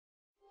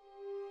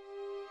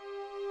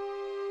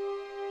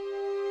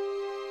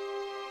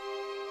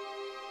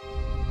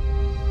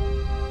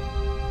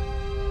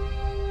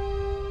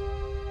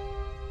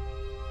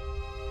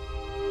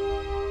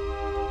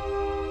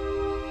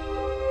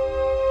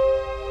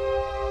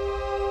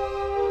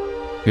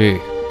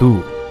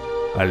Tú,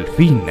 al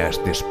fin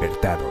has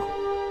despertado.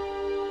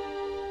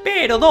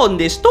 ¿Pero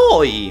dónde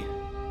estoy?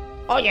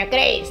 Oye,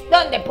 Chris,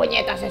 ¿dónde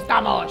puñetas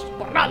estamos?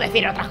 Por no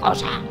decir otra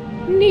cosa.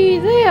 Ni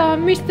idea,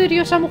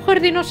 misteriosa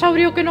mujer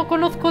dinosaurio que no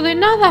conozco de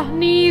nada,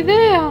 ni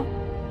idea.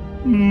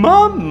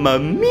 ¡Mamma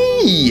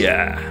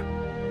mía!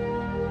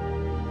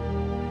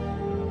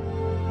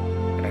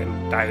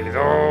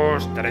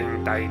 32,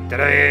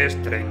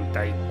 33,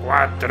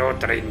 34,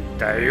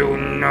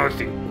 31,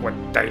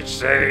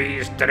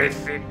 56,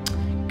 13...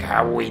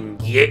 Cago en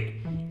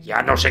 10.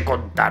 Ya no sé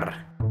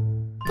contar.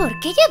 ¿Por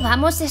qué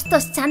llevamos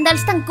estos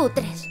chándals tan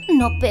cutres?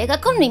 No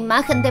pega con mi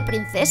imagen de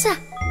princesa.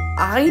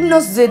 Ay,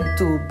 no sé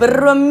tú,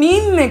 pero a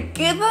mí me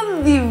queda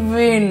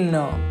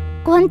divino.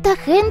 ¿Cuánta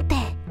gente?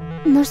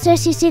 No sé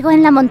si sigo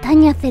en la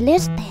montaña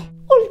celeste.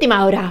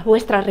 Última hora,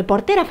 vuestra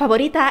reportera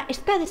favorita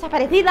está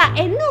desaparecida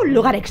en un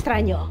lugar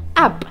extraño.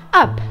 Up,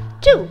 up,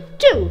 chu,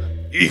 chu.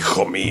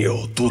 Hijo mío,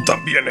 tú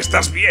también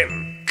estás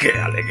bien. ¡Qué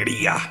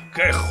alegría!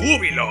 ¡Qué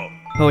júbilo!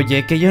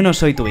 Oye, que yo no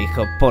soy tu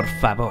hijo, por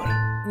favor.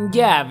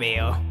 Ya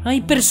veo,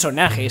 hay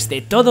personajes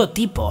de todo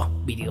tipo.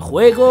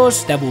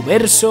 Videojuegos,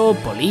 Davuuverso,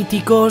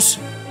 políticos...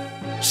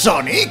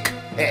 ¿Sonic?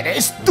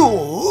 ¿Eres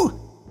tú?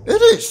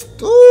 ¡Eres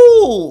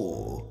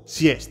tú!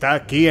 Si está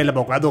aquí el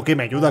abogado que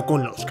me ayuda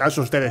con los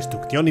casos de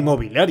destrucción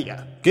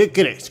inmobiliaria, ¿qué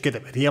crees que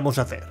deberíamos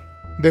hacer?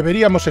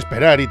 Deberíamos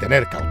esperar y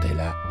tener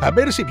cautela, a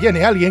ver si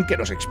viene alguien que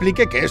nos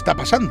explique qué está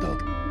pasando.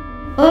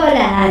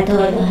 Hola a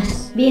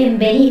todos,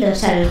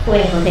 bienvenidos al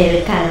juego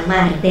del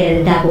calamar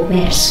del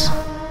Davuuverso.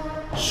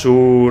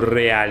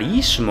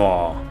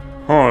 Surrealismo.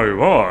 Ahí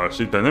va,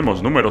 si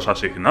tenemos números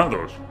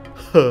asignados.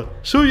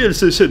 Soy el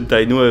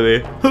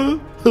 69.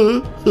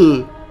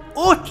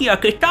 ¡Hostia,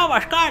 que está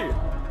Abascal!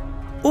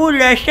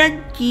 Hola,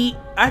 Santi.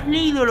 ¿Has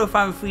leído la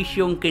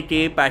fanfiction que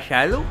te he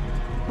pasado?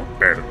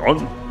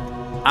 ¿Perdón?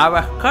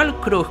 Abascal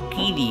Cross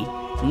Kitty.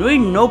 No es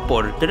no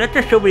por,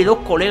 trata sobre dos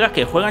colegas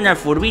que juegan al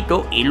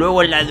furbito y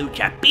luego en la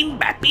ducha,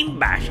 pimba,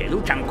 pimba, se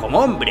duchan como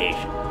hombres.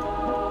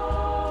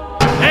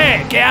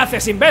 ¿Qué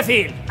haces,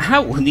 imbécil?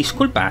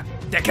 Disculpa.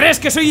 ¿Te crees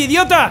que soy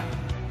idiota?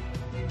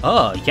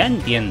 Oh, ya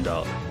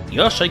entiendo.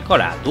 Yo soy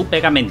Cora, tú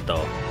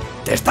pegamento.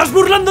 ¿Te estás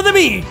burlando de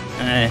mí?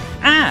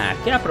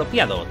 Qué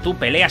apropiado, tú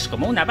peleas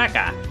como una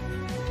vaca.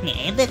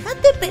 Dejad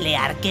de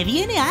pelear, que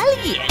viene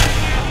alguien.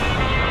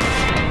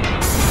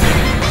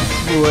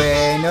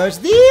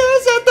 Buenos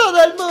días a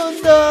todo el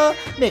mundo.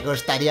 Me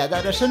gustaría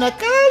daros una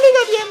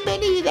cálida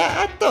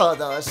bienvenida a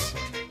todos.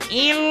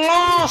 ¡Y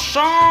lo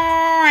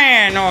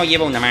soy! No,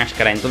 lleva una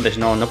máscara, entonces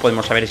no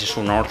podemos saber si es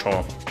un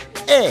oso.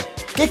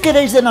 ¿Qué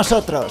queréis de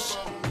nosotros?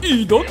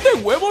 ¿Y dónde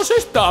huevos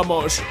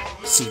estamos?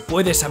 Si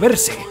puede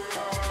saberse.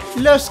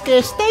 Los que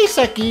estáis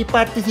aquí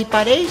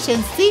participaréis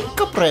en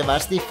 5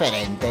 pruebas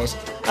diferentes.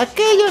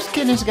 Aquellos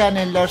quienes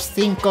ganen los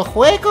 5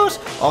 juegos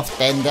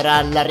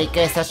obtendrán la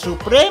riqueza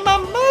suprema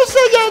más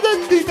allá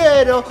del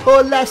dinero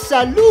o la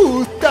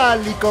salud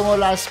tal y como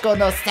las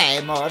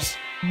conocemos.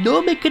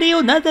 No me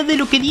creo nada de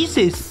lo que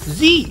dices.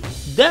 Sí,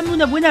 dame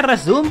una buena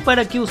razón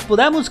para que os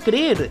podamos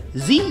creer.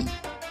 Sí.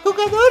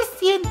 Jugador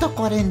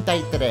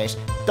 143,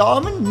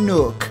 Tom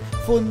Nook,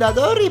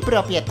 fundador y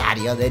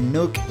propietario de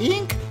Nook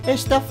Inc.,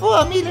 estafó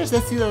a miles de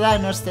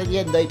ciudadanos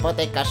cediendo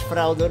hipotecas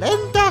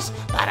fraudulentas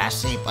para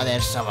así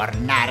poder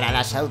sobornar a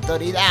las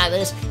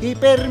autoridades y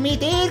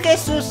permitir que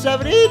sus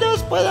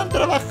sobrinos puedan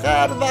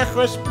trabajar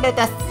bajo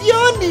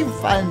explotación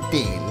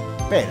infantil.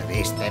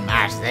 Perdiste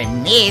más de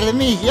 1.000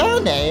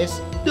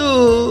 millones.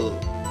 ¡No!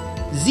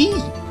 ¡Sí!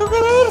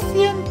 Jugador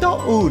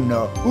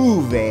 101,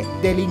 V,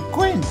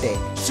 delincuente,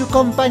 su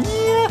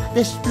compañía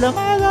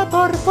desplomada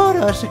por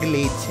puros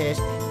glitches.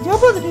 Yo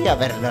podría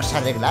haberlos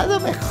arreglado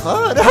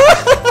mejor.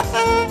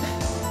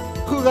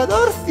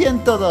 Jugador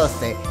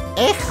 112,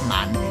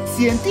 Eggman,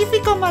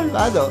 científico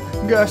malvado,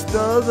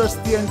 gastó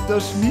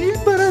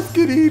 200.000 para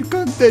adquirir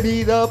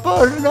contenido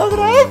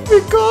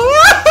pornográfico.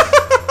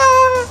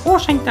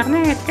 Usa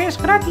internet, que es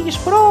gratis,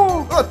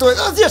 bro. A tu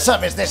edad ya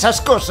sabes de esas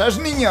cosas,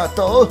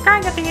 niñato.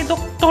 Cállate,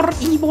 doctor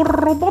Ivo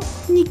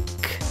Robotnik.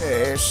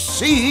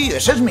 Sí,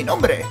 ese es mi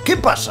nombre. ¿Qué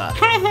pasa?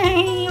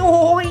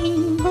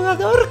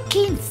 Jugador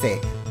 15,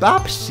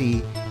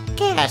 Babsy.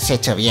 ¿Qué has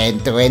hecho bien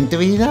tú en tu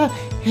vida?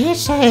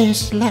 Esa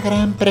es la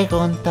gran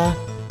pregunta.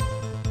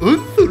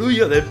 Un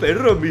zurullo de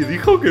perro me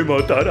dijo que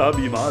matara a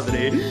mi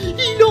madre.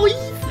 Y lo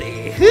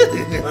hice.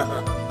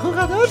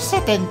 Jugador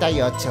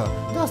 78,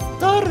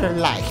 Doctor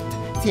Light.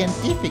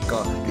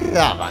 Científico,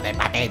 robo de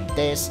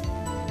patentes.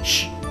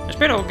 Shh,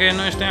 espero que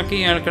no esté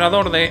aquí el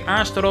creador de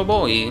Astro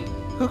Boy.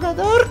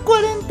 Jugador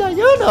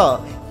 41,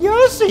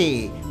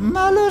 Yoshi,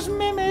 malos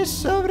memes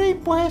sobre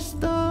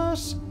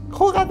impuestos.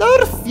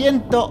 Jugador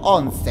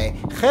 111,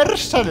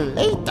 Herschel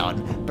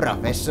Layton,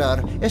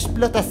 profesor,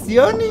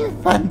 explotación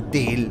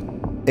infantil.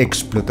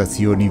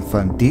 ¿Explotación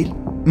infantil?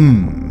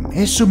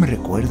 Eso me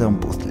recuerda a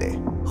un puzzle.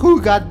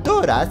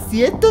 Jugadora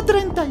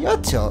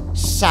 138,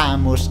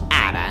 Samus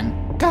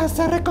Aran,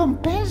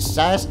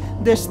 cazarrecompensas,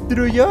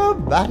 destruyó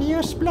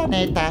varios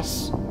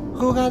planetas.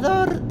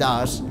 Jugador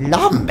 2.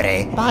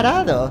 Lombre,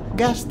 parado,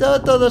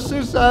 gastó todos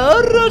sus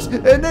ahorros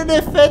en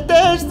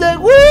NFTs de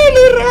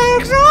Willy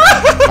Rex.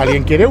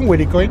 ¿Alguien quiere un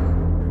Willy Coin?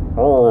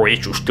 Oh,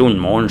 es usted un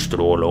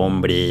monstruo, el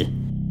hombre.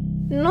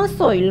 No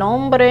soy el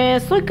hombre,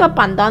 soy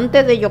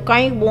capandante de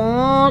Yokai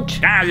Watch.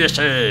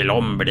 ¡Cállese, el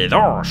hombre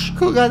 2!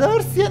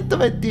 Jugador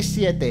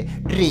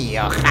 127,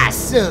 Ryo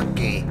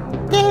Hazuki.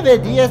 Debe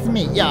 10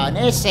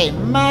 millones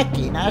en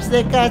máquinas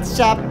de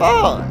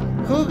cachapón.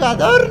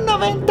 Jugador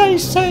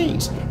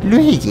 96,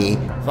 Luigi,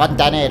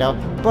 fontanero,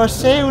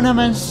 posee una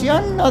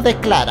mansión no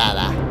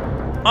declarada.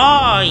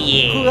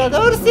 ¡Oye!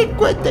 Jugador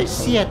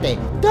 57,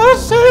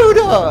 2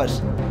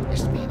 euros.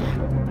 Espera,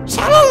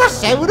 ¿solo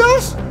 2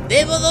 euros?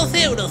 Debo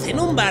 12 euros en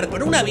un bar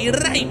por una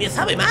birra y me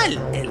sabe mal.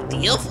 El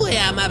tío fue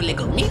amable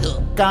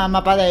conmigo.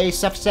 Como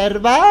podéis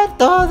observar,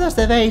 todos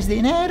debéis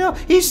dinero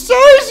y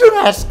sois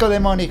un asco de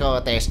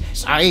monigotes.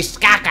 Sois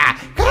caca,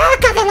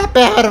 caca de la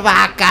peor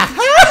vaca.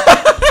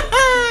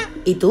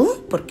 ¿Y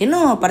tú? ¿Por qué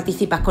no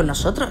participas con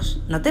nosotros?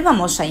 No te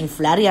vamos a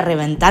inflar y a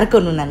reventar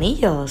con un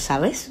anillo,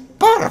 ¿sabes?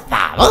 Por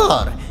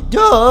favor,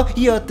 yo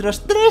y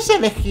otros 3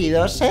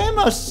 elegidos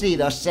hemos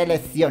sido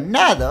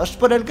seleccionados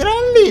por el gran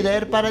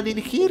líder para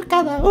dirigir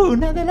cada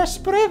una de las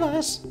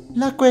pruebas.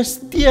 La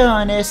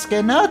cuestión es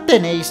que no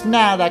tenéis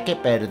nada que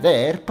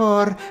perder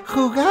por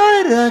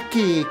jugar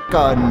aquí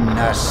con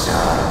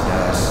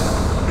nosotros.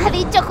 ¿Ha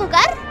dicho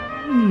jugar?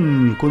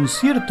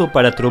 Concierto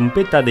para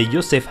trompeta de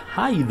Joseph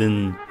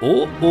Haydn.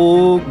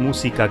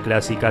 Música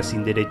clásica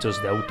sin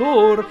derechos de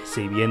autor.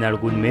 ¿Se viene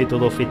algún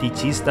método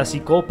fetichista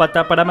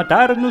psicópata para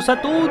matarnos a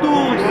todos?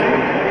 A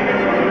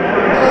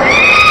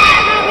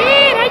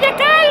ver, haya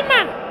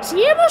calma.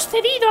 Si hemos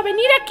cedido a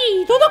venir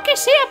aquí, todo que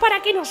sea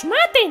para que nos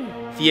maten.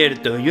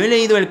 Cierto, yo he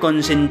leído el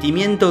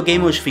consentimiento que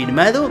hemos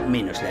firmado,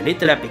 menos la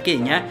letra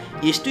pequeña,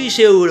 y estoy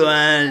seguro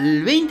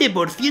al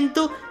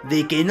 20%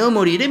 de que no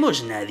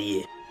moriremos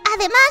nadie.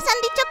 Además,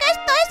 han dicho que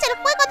esto es el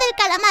juego del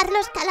calamar.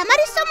 Los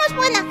calamares somos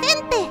buena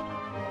gente.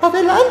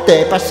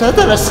 Adelante, pasad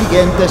a la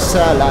siguiente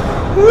sala.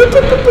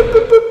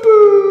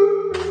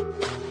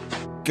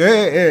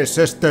 ¿Qué es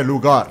este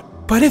lugar?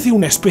 Parece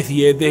una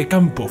especie de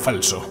campo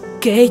falso.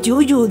 ¿Qué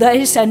yuyu da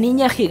esa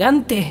niña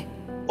gigante?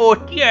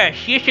 ¡Hostia,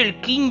 si es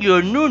el Kim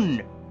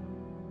Jong-un!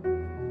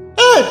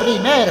 El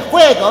primer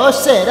juego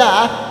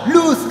será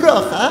luz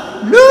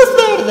roja,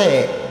 luz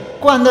verde.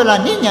 Cuando la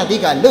niña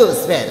diga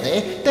luz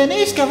verde,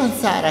 tenéis que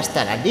avanzar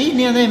hasta la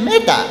línea de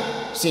meta.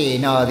 Si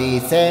no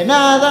dice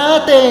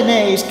nada,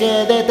 tenéis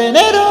que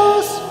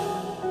deteneros.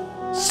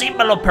 Si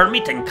me lo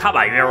permiten,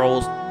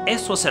 caballeros,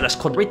 eso es el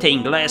escondite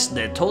inglés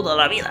de toda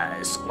la vida,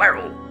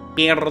 Squirrel.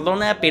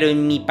 Perdona, pero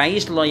en mi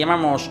país lo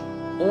llamamos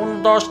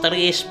 1, 2,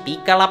 3,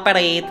 pica la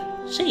pared.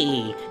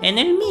 Sí, en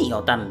el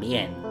mío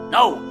también.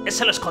 No,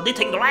 es el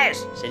escondite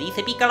inglés. Se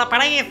dice pica la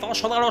pared,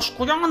 oso de los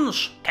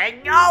cuyons.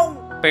 ¡Que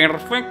no!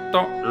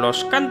 Perfecto,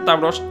 los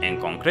cántabros, en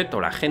concreto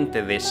la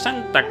gente de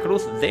Santa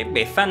Cruz de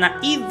Bezana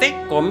y de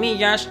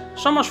Comillas,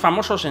 somos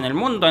famosos en el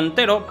mundo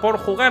entero por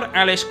jugar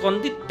al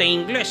escondite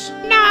inglés.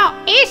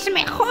 No, es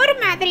mejor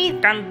Madrid.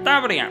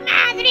 Cantabria.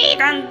 Madrid.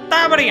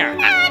 Cantabria.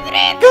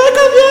 Madrid. ¡Que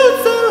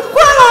comience el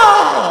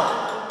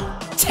juego!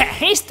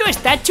 Esto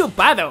está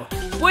chupado.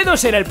 Puedo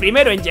ser el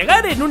primero en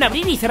llegar en un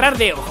abrir y cerrar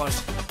de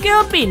ojos. ¿Qué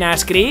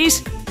opinas,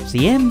 Chris?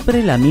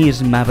 Siempre la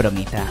misma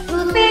bromita.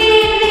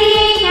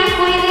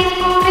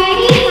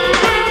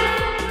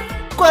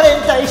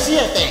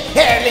 47,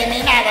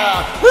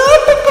 eliminado.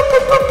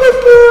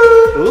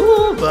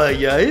 Oh,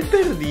 vaya, he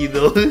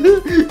perdido.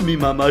 Mi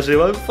mamá se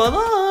va a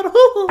enfadar.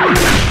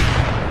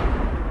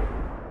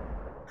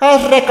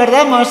 Os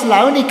recordamos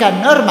la única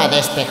norma de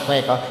este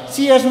juego.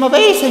 Si os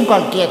movéis en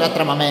cualquier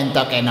otro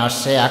momento que no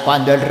sea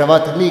cuando el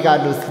robot liga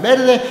luz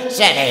verde,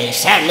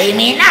 seréis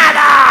eliminados.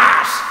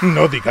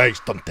 No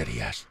digáis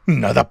tonterías.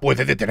 Nada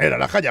puede detener a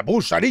la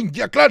Hayabusa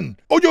Ninja Clan.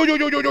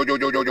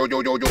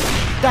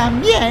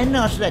 También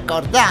os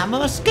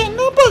recordamos que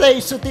no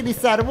podéis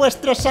utilizar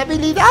vuestras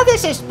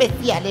habilidades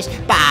especiales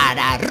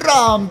para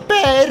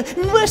romper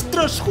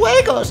nuestros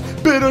juegos,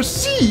 pero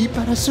sí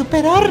para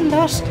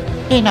superarlos.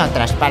 En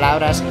otras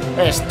palabras,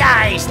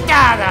 ¡estáis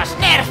todos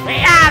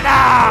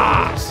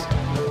nerfeados!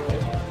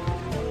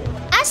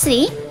 ¿Ah,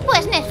 sí?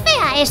 Pues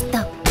nerfea esto.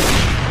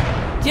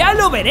 ¡Ya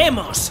lo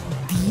veremos!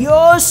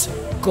 Dios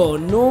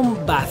con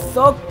un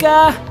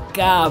bazooka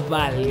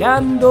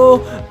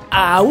cabalgando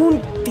a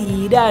un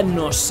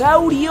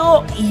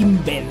tiranosaurio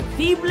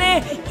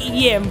invencible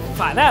y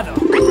enfadado.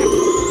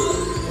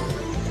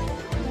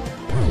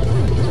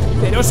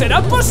 ¿Pero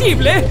será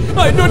posible?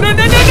 ¡Ay, no, no, no,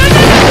 no, no,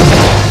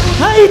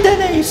 no! Ahí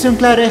tenéis un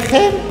claro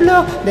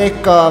ejemplo de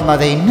cómo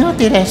de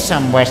inútiles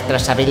son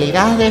vuestras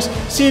habilidades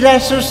si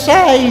las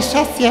usáis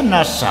hacia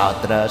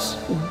nosotros.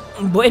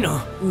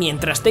 Bueno,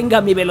 mientras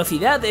tenga mi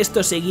velocidad,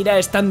 esto seguirá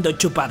estando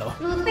chupado.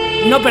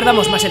 No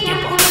perdamos más el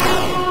tiempo.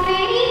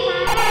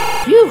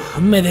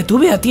 Me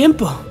detuve a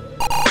tiempo.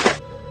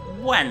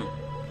 Bueno,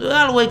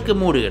 algo hay que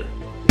morir.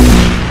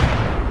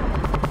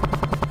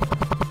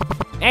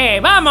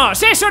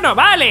 ¡Vamos! ¡Eso no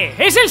vale!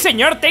 ¡Es el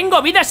señor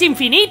Tengo Vidas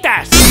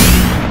Infinitas!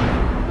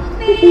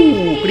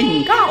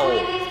 ¡Brincao!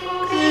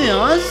 ¿Qué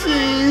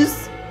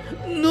haces?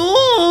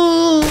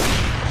 ¡No!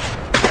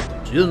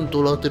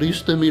 Siento la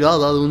triste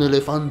mirada de un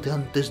elefante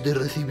antes de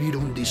recibir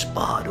un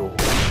disparo.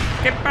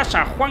 ¿Qué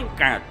pasa,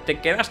 Juanca?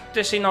 ¿Te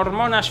quedaste sin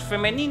hormonas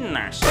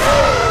femeninas?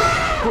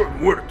 ¡Qué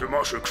muerte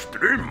más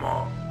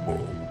extrema!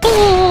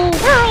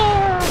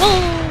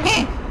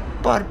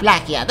 Por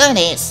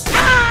plagiadores.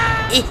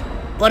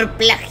 Por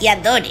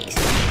plagiadores.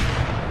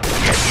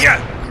 ¡Genial!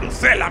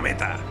 ¡Crucé la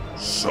meta!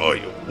 ¡Soy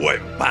un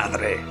buen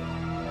padre!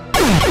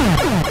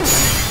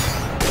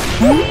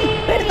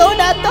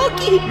 ¡Perdona,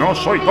 Toki! No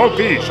soy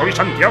Toki, soy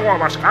Santiago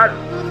Abascal.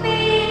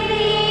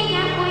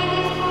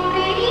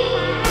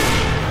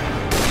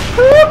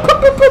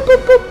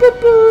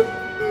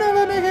 No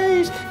lo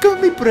neguéis,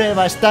 con mi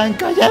prueba están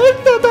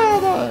cayendo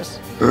todos.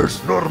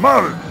 Es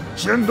normal,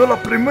 siendo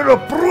la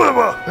primera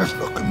prueba, es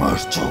lo que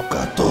más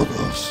choca a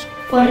todos.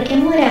 Porque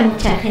muera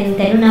mucha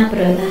gente en una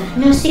prueba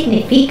no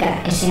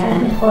significa que sea la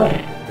mejor.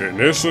 En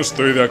eso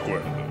estoy de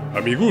acuerdo. A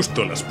mi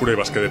gusto, las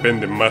pruebas que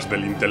dependen más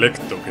del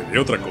intelecto que de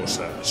otra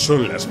cosa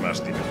son las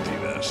más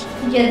divertidas.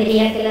 Yo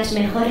diría que las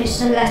mejores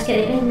son las que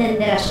dependen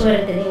de la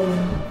suerte de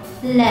uno.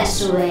 La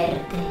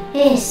suerte,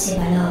 ese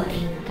valor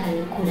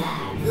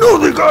incalculable. ¡No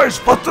digáis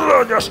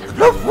patrañas!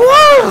 ¡La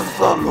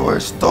fuerza lo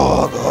es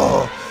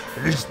todo!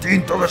 El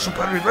instinto de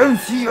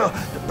supervivencia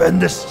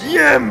depende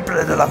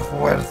siempre de la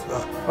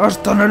fuerza,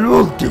 hasta en el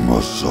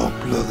último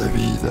soplo de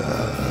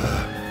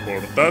vida.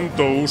 Por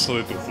tanto uso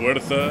de tu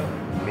fuerza,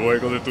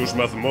 luego de tus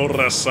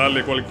mazmorras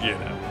sale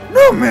cualquiera.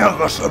 No me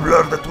hagas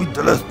hablar de tu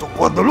intelecto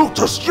cuando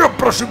luchas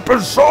siempre sin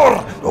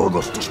pensar.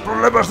 Todos tus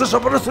problemas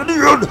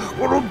desaparecerían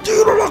con un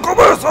tiro en la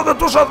cabeza de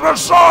tus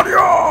adversarios.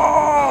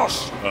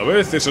 A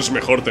veces es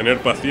mejor tener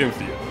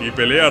paciencia y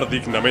pelear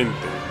dignamente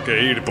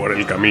que ir por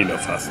el camino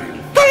fácil.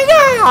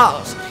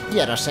 ¡Callaos!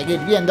 Quiero seguir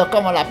viendo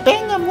cómo la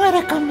peña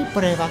muere con mi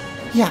prueba.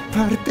 Y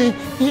aparte,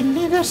 el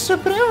líder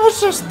supremo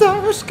se está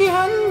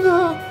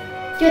buscando.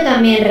 Yo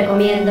también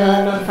recomiendo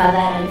no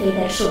enfadar al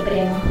líder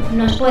supremo.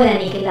 Nos puede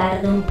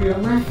aniquilar de un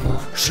plumazo.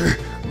 Sí,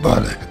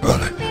 vale,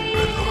 perdón.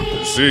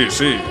 Sí,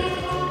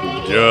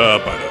 ya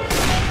para.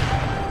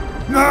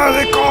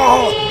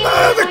 ¡Médico!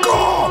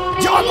 ¡Médico!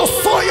 ¡Ya no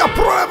soy a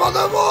prueba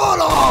de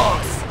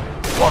balas!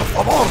 Por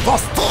favor,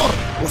 doctor,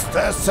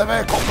 usted se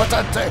ve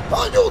competente.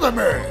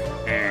 ¡Ayúdeme!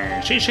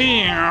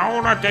 Sí,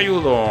 ahora te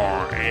ayudo.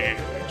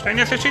 Se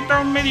necesita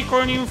un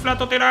médico en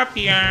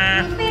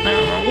inflatoterapia.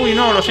 Uy,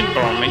 no, lo siento,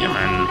 me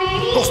llaman.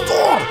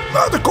 ¡Doctor!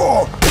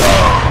 ¡Médico!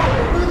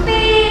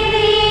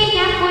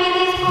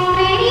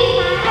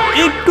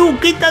 ¡Tú,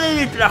 quítale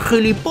detrás,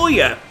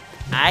 gilipollas!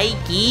 ¡Ay,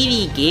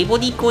 Kiri, qué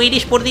bonito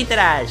eres por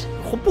detrás!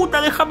 ¡Hijo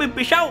puta, déjame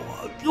pesado!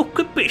 ¡Dios,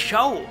 qué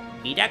pesado!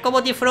 Mira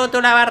cómo te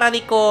froto la barra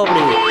de cobre.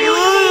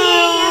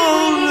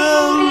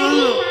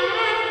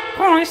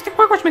 Oh, este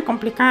juego es muy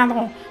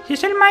complicado. Si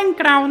es el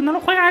Minecraft, no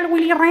lo juega el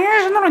Willy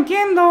Reyes, no lo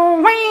entiendo.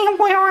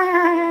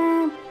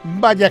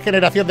 Vaya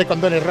generación de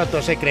condones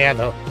rotos he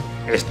creado.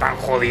 Están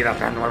jodidas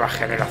las nuevas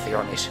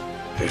generaciones.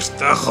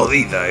 Está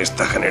jodida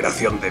esta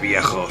generación de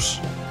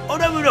viejos.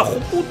 ¡Ahora me lo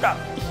puta!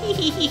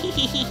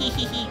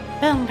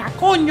 Venga,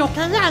 coño,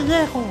 que ya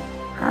llego.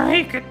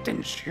 ¡Ay, qué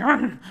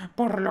tensión!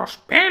 ¡Por los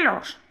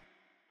pelos!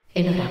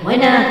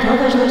 Enhorabuena a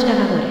todos los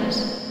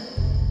ganadores.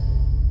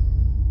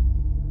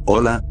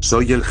 Hola,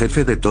 soy el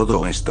jefe de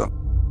todo esto.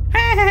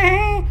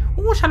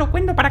 Úsalo,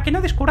 cuento, para que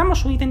no descubramos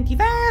su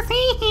identidad.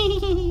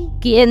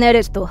 ¿Quién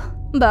eres tú?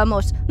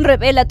 Vamos,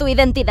 revela tu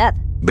identidad.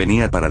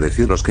 Venía para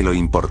deciros que lo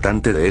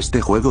importante de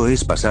este juego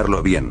es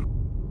pasarlo bien.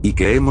 Y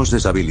que hemos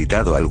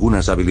deshabilitado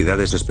algunas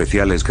habilidades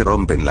especiales que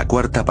rompen la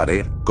cuarta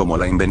pared, como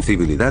la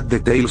invencibilidad de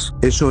Tails.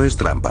 Eso es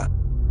trampa.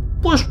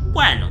 Pues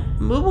bueno,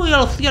 me voy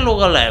al cielo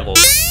galego.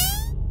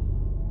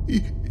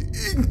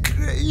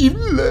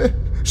 ¡Increíble!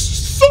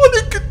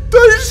 ¡Sonic y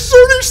Tails son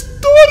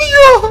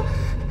historia!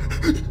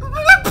 ¡El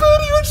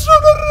imperio es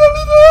una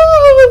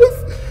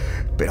realidad!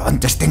 Pero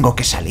antes tengo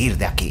que salir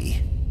de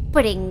aquí.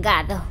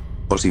 Pringado.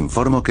 Os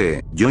informo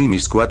que, yo y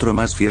mis 4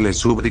 más fieles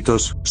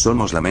súbditos,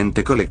 somos la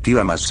mente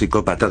colectiva más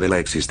psicópata de la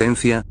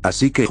existencia,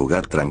 así que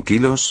jugad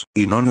tranquilos,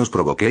 y no nos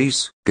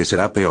provoquéis, que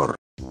será peor.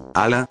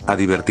 Ala, a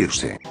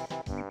divertirse.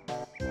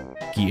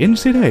 ¿Quién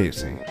será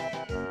ese?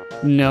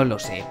 No lo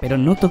sé, pero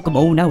noto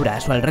como un aura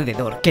a su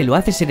alrededor que lo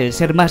hace ser el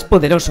ser más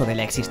poderoso de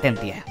la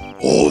existencia.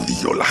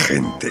 Odio la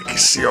gente que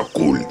se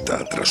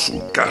oculta tras un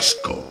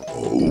casco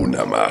o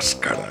una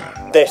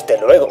máscara.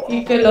 Desde luego.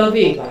 Y que lo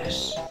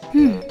digas.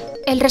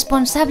 El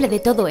responsable de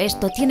todo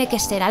esto tiene que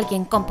ser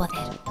alguien con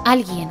poder.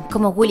 Alguien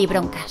como Willy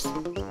Broncas.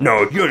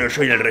 No, yo no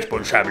soy el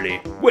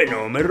responsable.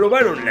 Bueno, me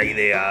robaron la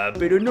idea,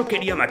 pero no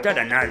quería matar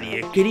a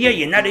nadie. Quería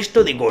llenar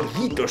esto de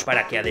gorditos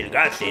para que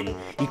adelgacen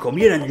y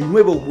comieran el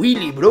nuevo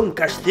Willy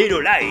Broncas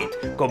Zero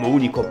Light como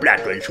único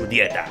plato en su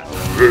dieta.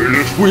 ¡Él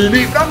es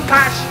Willy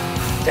Broncas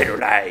Zero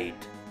Light!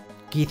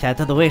 Quizá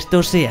todo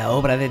esto sea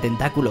obra de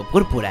Tentáculo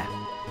Púrpura.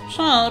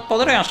 Sí,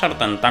 podría ser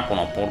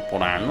tentáculo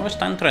púrpura, no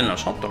está entre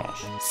nosotros.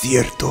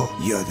 Cierto,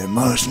 y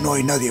además no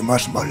hay nadie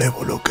más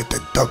malévolo que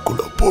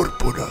Tentáculo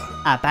Púrpura.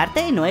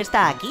 Aparte, no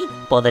está aquí.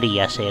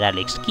 Podría ser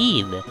Alex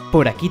Kidd.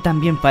 Por aquí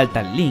también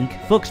faltan Link,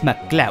 Fox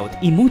McCloud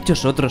y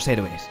muchos otros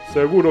héroes.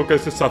 Seguro que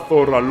es esa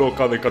zorra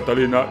loca de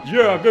Catalina.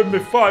 Yeah, give me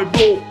 5,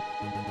 bro.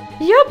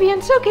 Yo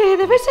pienso que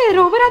debe ser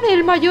obra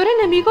del mayor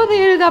enemigo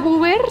del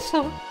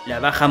Davuuverso. ¿La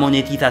baja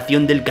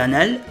monetización del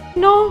canal?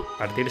 No.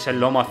 ¿Partirse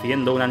el lomo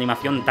haciendo una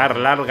animación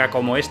tan larga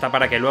como esta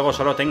para que luego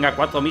solo tenga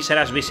 4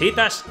 míseras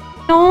visitas?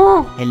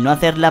 No. ¿El no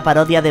hacer la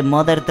parodia de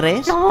Mother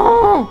 3?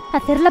 No.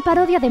 ¿Hacer la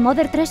parodia de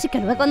Mother 3 y que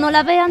luego no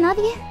la vea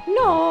nadie?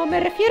 No,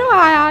 me refiero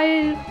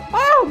al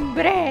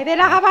hombre de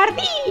la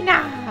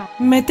gabardina.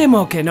 Me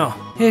temo que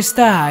no.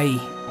 Está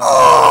ahí.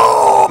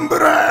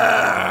 ¡Hombre!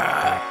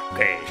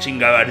 Que sin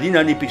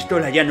gabardina ni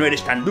pistola ya no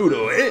eres tan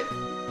duro, ¿eh?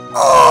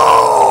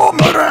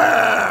 ¡Hombre!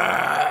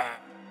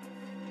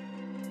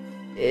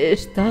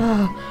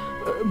 ¿Está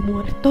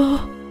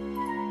muerto?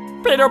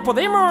 Pero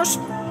podemos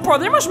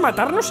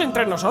matarnos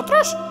entre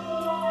nosotros.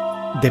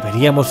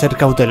 Deberíamos ser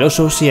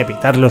cautelosos y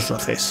evitar los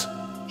roces.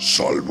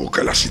 Salvo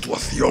que la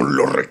situación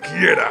lo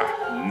requiera.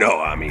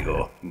 No,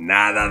 amigo.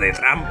 Nada de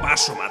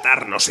trampas o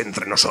matarnos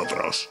entre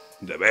nosotros.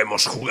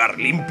 Debemos jugar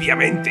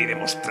limpiamente y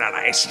demostrar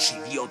a esos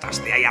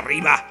idiotas de ahí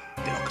arriba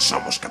de lo que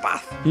somos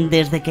capaz.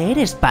 Desde que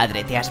eres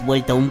padre te has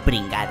vuelto un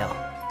pringado.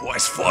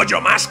 Pues follo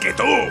más que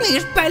tú.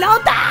 ¡Mis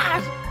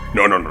pelotas!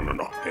 No.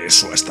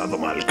 Eso ha estado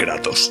mal,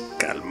 Kratos.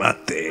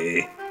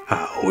 Cálmate.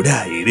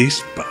 Ahora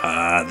eres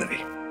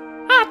padre.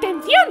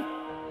 ¡Atención!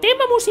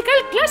 Tema musical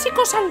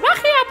clásico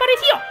salvaje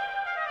apareció.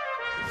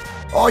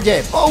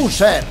 Oye,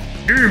 Bowser.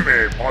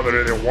 Dime,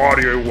 padre de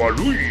Wario y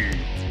Waluigi.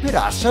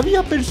 Verás,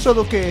 había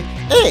pensado que...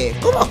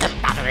 ¿Cómo que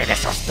padre de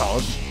esos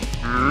dos?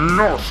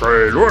 No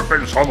sé, lo he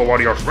pensado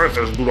varias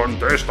veces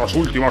durante estas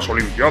últimas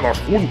Olimpiadas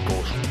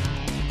juntos.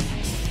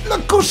 La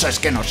cosa es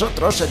que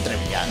nosotros, entre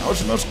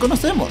villanos, nos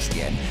conocemos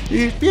bien.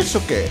 Y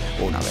pienso que,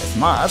 una vez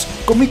más,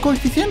 con mi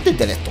coeficiente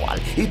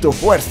intelectual y tu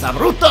fuerza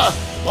bruta,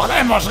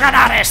 podemos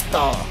ganar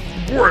esto.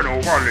 Bueno,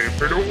 vale,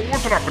 pero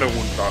otra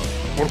pregunta.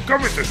 ¿Por qué a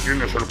veces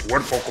tienes el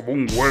cuerpo como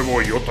un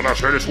huevo y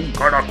otras eres un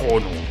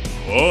caracono?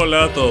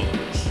 Hola a todos.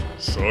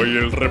 Soy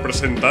el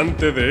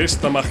representante de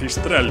esta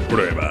magistral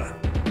prueba.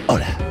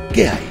 Hola,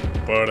 ¿qué hay?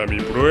 Para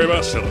mi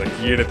prueba se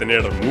requiere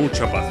tener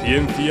mucha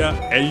paciencia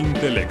e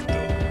intelecto.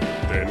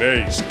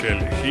 Tenéis que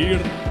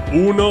elegir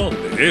uno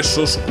de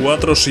esos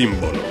 4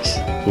 símbolos.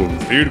 Un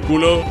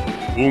círculo,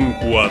 un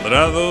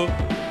cuadrado,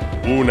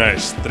 una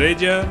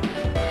estrella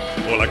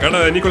o la cara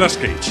de Nicolas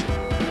Cage.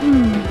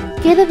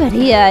 ¿Qué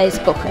debería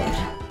escoger?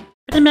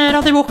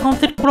 Primero dibuja un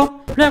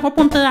círculo, luego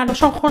puntea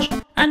los ojos,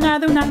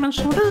 añade una gran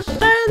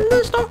sonrisa y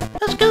listo.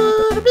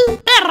 ¡Escribí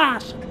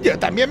perras! Yo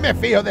también me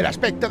fío del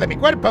aspecto de mi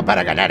cuerpo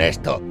para ganar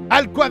esto.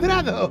 ¡Al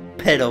cuadrado!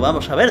 Pero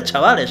vamos a ver,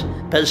 chavales,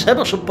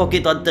 pensemos un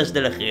poquito antes de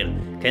elegir.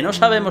 Que no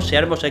sabemos si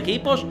haremos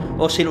equipos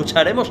o si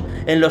lucharemos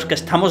en los que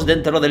estamos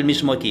dentro del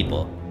mismo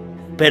equipo.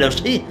 Pero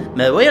sí,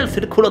 me voy al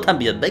círculo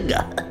también,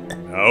 venga.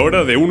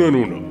 Ahora de uno en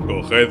uno,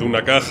 coged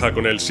una caja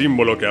con el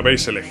símbolo que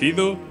habéis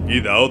elegido,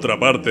 id a otra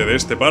parte de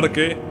este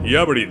parque y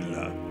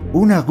abridla.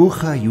 ¿Una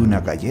aguja y una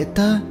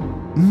galleta?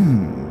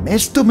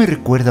 Esto me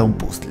recuerda a un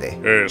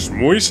puzzle. Es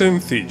muy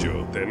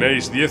sencillo,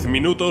 tenéis 10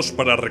 minutos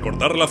para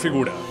recortar la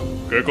figura.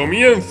 ¡Que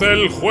comience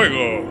el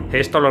juego!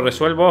 Esto lo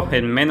resuelvo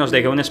en menos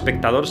de que un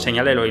espectador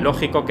señale lo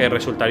ilógico que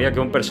resultaría que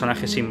un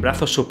personaje sin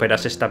brazos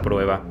superase esta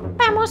prueba.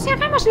 Vamos,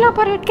 hagámoslo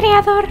por el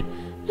creador.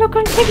 Lo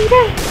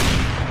conseguiré.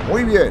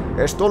 Muy bien,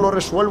 esto lo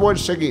resuelvo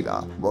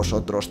enseguida.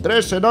 Vosotros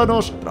 3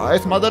 enanos,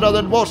 traed madera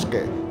del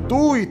bosque.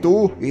 Tú y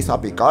tú, id a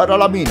picar a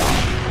la mina.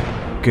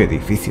 Qué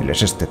difícil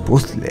es este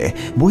puzzle.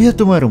 Voy a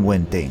tomar un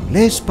buen té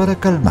inglés para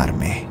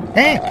calmarme.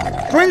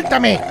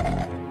 ¡Suéltame!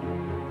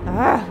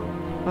 A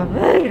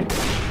ver.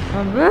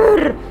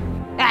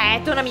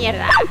 ¡Tú una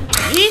mierda!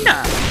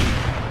 ¡Mina!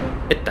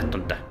 Esta es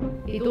tonta.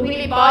 ¡Y tú,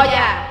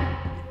 gilipollas!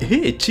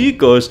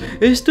 Chicos,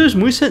 esto es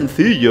muy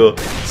sencillo.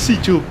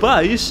 Si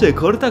chupáis, se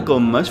corta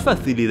con más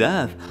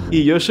facilidad.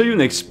 Y yo soy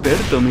un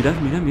experto, mirad.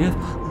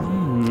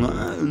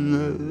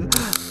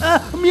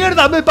 ¡Ah,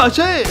 mierda, me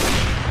pasé!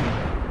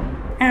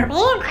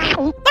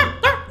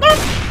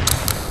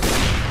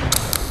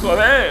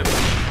 ¡Joder!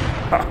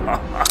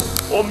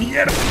 ¡Oh,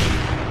 mierda!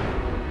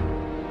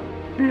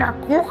 La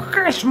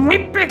aguja es muy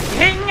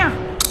pequeña.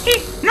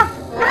 ¡Y no!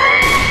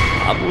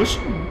 ¡Vamos!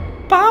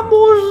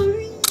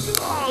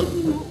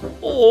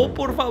 Oh,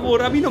 por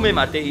favor, a mí no me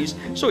matéis.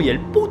 Soy el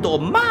puto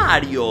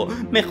Mario.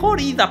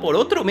 Mejor id a por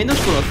otro menos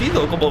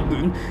conocido, como...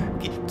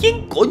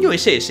 ¿Quién coño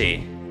es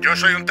ese? Yo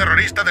soy un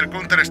terrorista del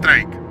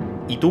Counter-Strike.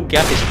 ¿Y tú qué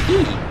haces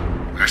aquí?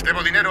 Les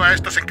debo dinero a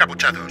estos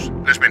encapuchados.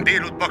 Les vendí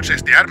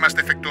lootboxes de armas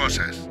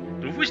defectuosas.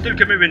 ¿Tú fuiste el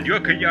que me vendió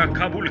aquella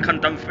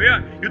Kabulkan tan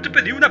fea? Yo te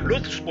pedí una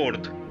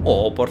Bloodsport.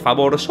 Oh, por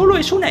favor, solo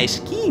es una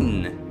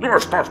skin. No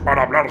estás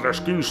para hablar de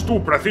skins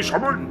tú,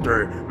 precisamente.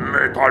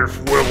 Metal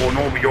Fuego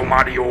novio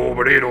Mario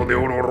obrero de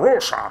oro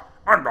rosa.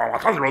 Anda,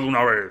 matadlo de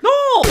una vez. ¡No!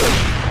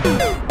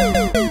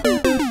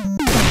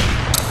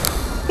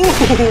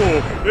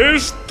 ¡Oh!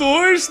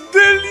 ¡Esto es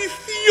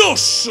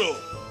delicioso!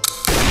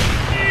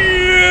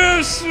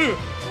 ¡Yes!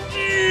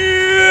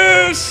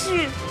 ¡Yes!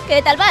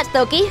 ¿Qué tal vas,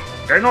 Toki?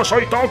 ¡Que no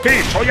soy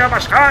Toki! ¡Soy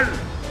Abascal!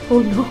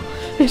 Oh no,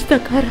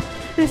 esta cara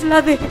es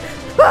la de...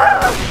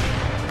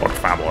 Por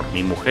favor,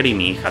 mi mujer y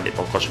mi hija de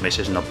pocos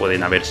meses no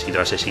pueden haber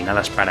sido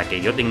asesinadas para que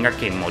yo tenga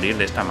que morir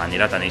de esta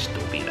manera tan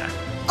estúpida.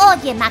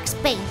 Oye, Max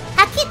Payne,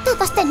 aquí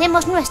todos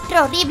tenemos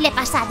nuestro horrible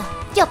pasado.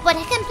 Yo, por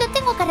ejemplo,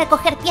 tengo que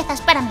recoger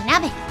piezas para mi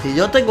nave. Y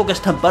yo tengo que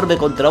estamparme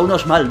contra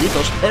unos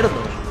malditos cerdos.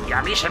 Y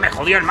a mí se me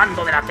jodió el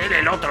mando de la tele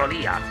el otro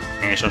día.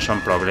 Esos son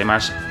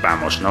problemas,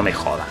 vamos, no me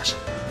jodas.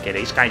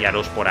 ¿Queréis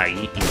callaros por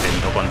ahí?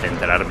 Intento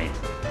concentrarme.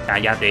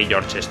 Cállate,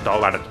 George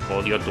Stobart,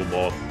 odio tu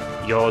voz.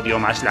 Yo odio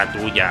más la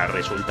tuya,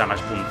 resulta más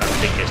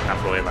punzante que esta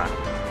prueba.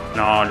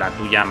 No, la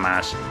tuya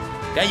más.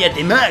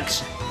 ¡Cállate,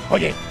 Max!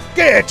 Oye,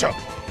 ¿qué he hecho?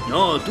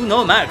 No, tú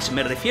no, Max,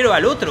 me refiero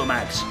al otro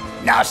Max.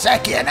 No sé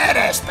quién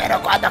eres,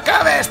 pero cuando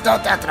acabe esto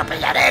te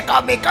atropellaré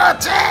con mi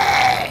coche.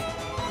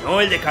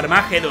 No, el de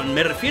Carmageddon,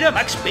 me refiero a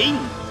Max Payne.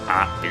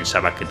 Ah,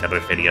 pensaba que te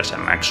referías a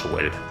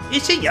Maxwell.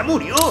 ¡Ese ya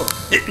murió!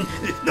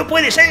 ¡No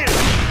puede ser!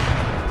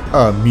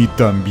 A mí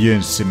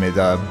también se me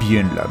da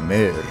bien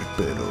lamer,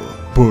 pero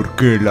 ¿por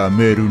qué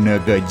lamer una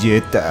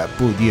galleta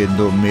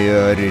pudiendo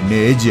mear en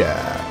ella?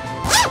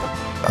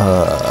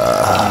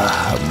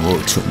 Ah,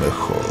 mucho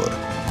mejor.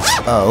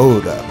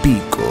 Ahora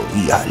pico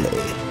y ale.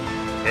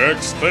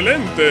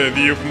 ¡Excelente,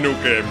 Duke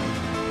Nukem!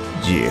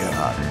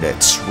 Yeah,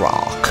 let's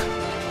rock.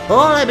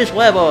 ¡Hola, mis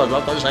huevos!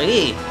 ¡Lo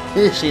conseguí!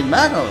 ¡Y sin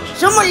manos!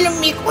 ¡Somos los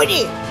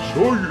mejores!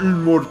 ¡Soy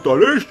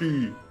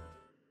Inmortalesi!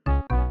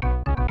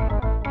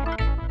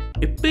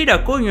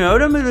 Espera, coño,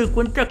 ahora me doy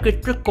cuenta que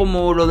esto es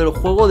como lo del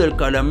juego del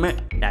Calamar.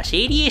 La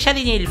serie esa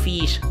de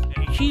Netflix.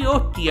 Sí,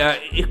 hostia,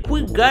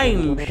 Squid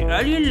Games.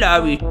 ¿Alguien la ha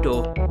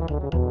visto?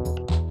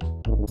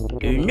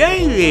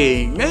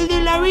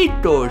 Nadie la ha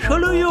visto,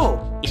 solo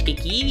yo. Es que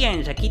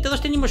Kirians, aquí todos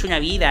tenemos una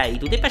vida y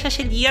tú te pasas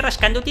el día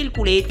rascándote el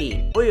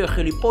culete. Oye,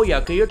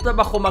 gilipollas, que yo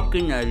trabajo más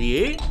que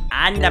nadie, ¿eh?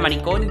 Anda,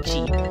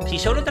 mariconchi. Si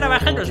solo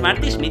trabajas los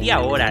martes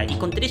media hora y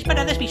con 3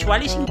 paradas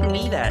visuales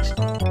incluidas.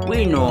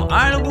 Bueno,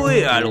 algo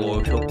es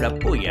algo,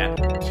 soplapolla.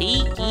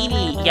 Sí,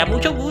 Kiri, y a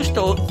mucho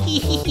gusto.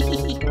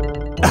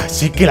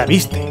 Así que la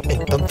viste,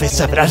 entonces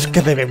sabrás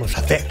qué debemos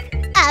hacer.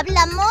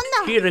 ¡Habla, mono!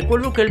 Sí,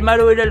 recuerdo que el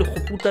malo era el hijo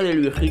puta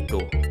del viejito.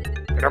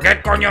 ¿Pero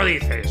qué coño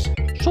dices?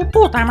 Su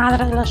puta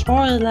madre del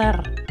spoiler.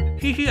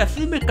 Sí,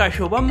 hacedme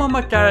caso, vamos a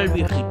matar al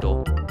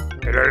viejito.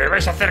 Pero le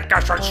vais a hacer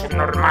caso al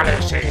subnormal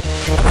ese.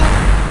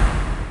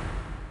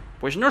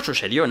 Pues no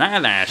sucedió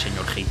nada,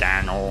 señor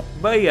gitano.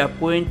 Vaya,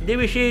 pues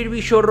debe ser el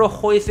bicho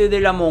rojo ese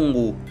de la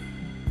Mongu.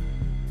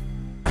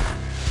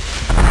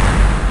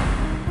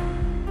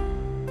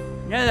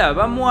 Nada,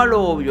 vamos a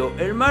lo obvio.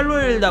 El malo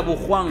es el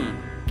Davuuwan.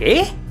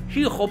 ¿Qué?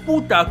 Sí, hijo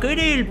puta, que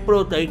eres el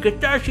prota y que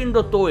está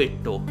haciendo todo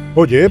esto.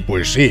 Oye,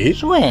 pues sí.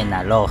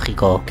 Suena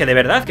lógico. Que de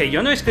verdad, que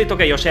yo no he escrito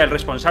que yo sea el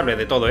responsable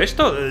de todo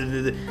esto.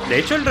 De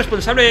hecho, el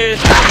responsable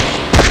es...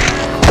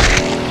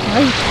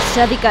 ¡Ay, qué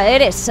sádica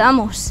eres,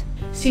 Samus!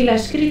 Si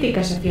las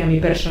críticas hacia mi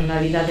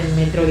personalidad en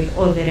Metroid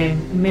Other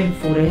me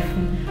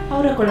enfurecen,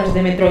 ahora con las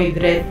de Metroid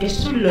Dread, que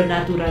son lo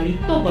natural y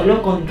todo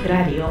lo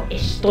contrario,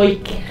 estoy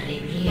que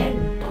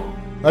reviento.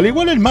 Al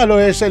igual el malo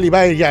es el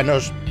Ibai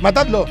Llanos.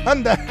 ¡Matadlo!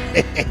 ¡Anda!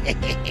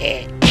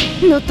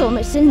 No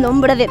tomes el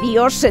nombre de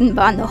Dios en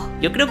vano.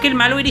 Yo creo que el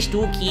malo eres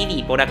tú,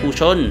 Kiri, por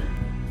acusón.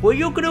 Pues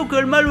yo creo que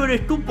el malo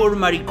eres tú por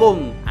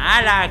maricón.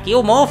 ¡Hala, qué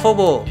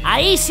homófobo!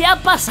 Ahí se ha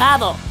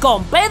pasado,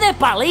 con P de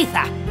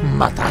paliza.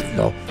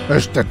 ¡Matadlo!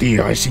 Este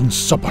tío es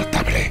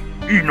insoportable.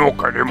 Y no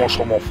queremos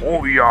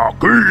homofobia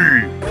aquí.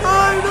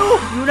 ¡Ay,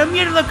 no! ¡Y una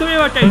mierda que me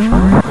matáis!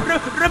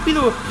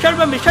 ¡Rápido!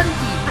 ¡Sálvame, Santi!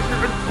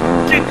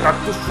 ¡Quita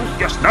tus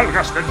sucias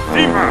nalgas de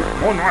encima,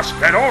 mono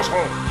asqueroso!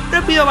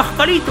 ¡Rápido,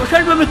 Bascarito!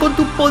 ¡Sálvame con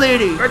tus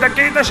poderes! ¡Que te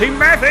quites,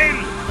 imbécil!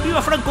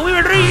 ¡Viva Franco! ¡Viva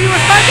el rey! ¡Viva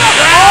España!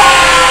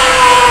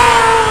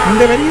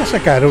 Debería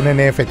sacar un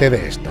NFT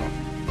de esto.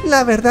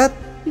 La verdad,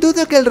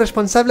 dudo que el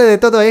responsable de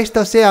todo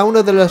esto sea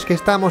uno de los que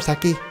estamos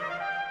aquí.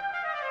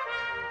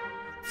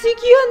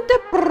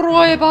 Siguiente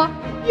prueba,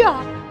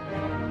 ya.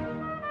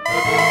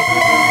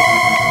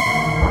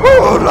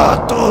 ¡Hola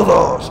a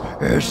todos!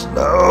 Es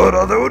la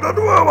hora de una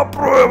nueva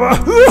prueba.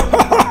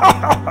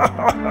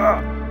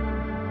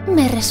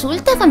 Me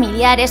resulta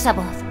familiar esa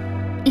voz.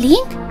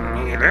 ¿Link?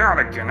 Ni idea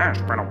de quién es,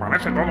 pero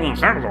parece todo un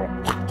cerdo.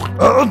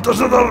 Antes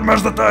de dar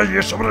más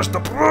detalles sobre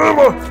esta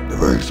prueba,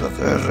 debéis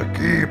hacer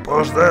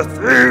equipos de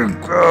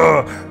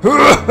 5.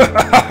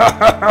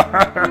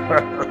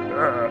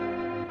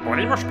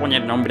 ¿Podemos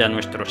poner nombre a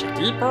nuestros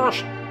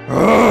equipos?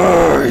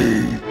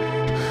 ¡Ay!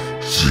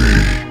 Sí.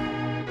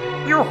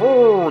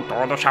 ¡Yujú!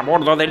 ¡Todos a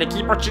bordo del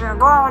equipo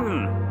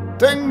chingón!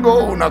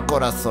 Tengo una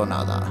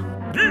corazonada.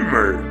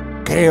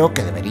 Dime. Creo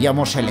que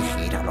deberíamos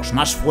elegir a los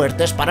más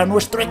fuertes para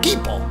nuestro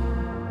equipo.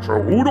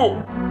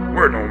 ¿Seguro?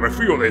 Bueno, me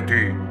fío de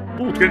ti.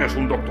 Tú tienes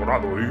un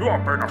doctorado y yo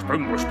apenas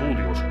tengo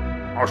estudios.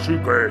 Así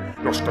que,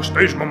 los que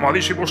estéis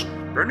mamadísimos,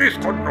 venid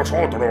con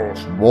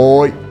nosotros.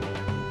 Voy.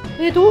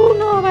 ¿Y tú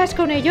no vas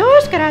con ellos,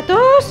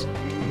 Kratos?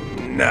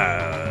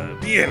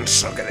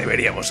 Pienso que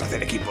deberíamos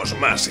hacer equipos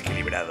más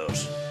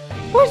equilibrados.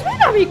 Pues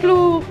ven a mi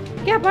club,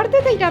 que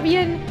aparte te irá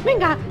bien.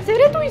 Venga,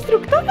 seré tu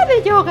instructora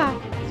de yoga.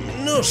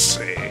 No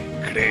sé,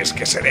 ¿crees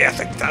que seré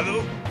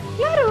aceptado?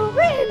 Claro,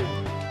 ven.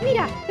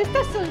 Mira,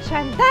 estas son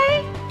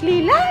Shantae,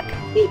 Lilac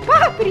y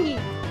Papri.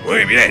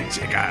 Muy bien,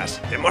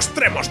 chicas.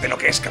 Demostremos de lo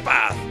que es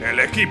capaz. El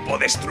equipo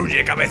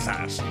destruye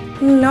cabezas.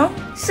 No,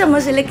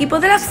 somos el equipo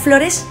de las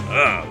flores.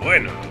 Ah,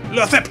 bueno,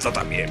 lo acepto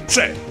también,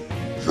 sí.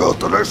 ¿Ya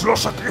tenéis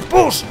los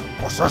equipos?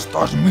 Pues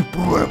esta es mi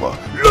prueba.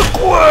 ¡La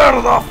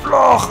cuerda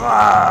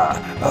floja!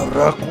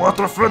 Habrá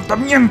 4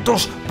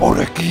 enfrentamientos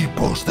por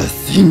equipos de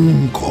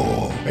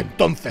 5.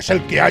 Entonces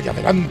el que haya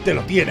delante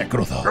lo tiene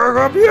crudo. ¡Que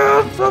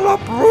comience la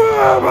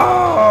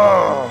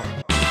prueba!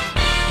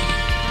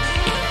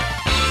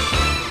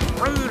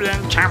 Muy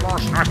bien,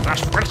 chavos,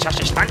 nuestras fuerzas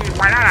están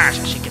igualadas,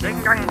 así que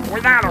tengan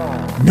cuidado.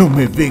 No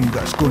me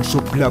vengas con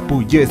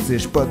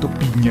soplapolleces, pato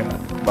piña.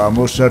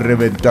 Vamos a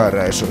reventar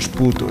a esos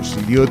putos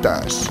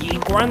idiotas. Y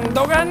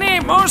cuando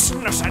ganemos,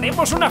 nos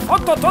haremos una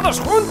foto todos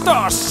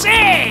juntos,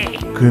 ¡sí!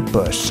 ¿Qué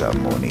pasa,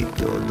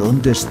 monito?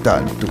 ¿Dónde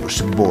están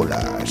tus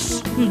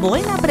bolas?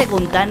 Buena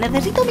pregunta,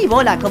 necesito mi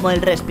bola como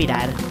el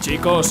respirar.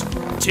 Chicos,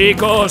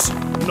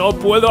 no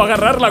puedo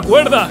agarrar la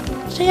cuerda.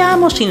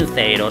 Seamos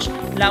sinceros,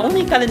 la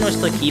única de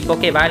nuestro equipo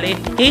que vale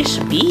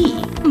es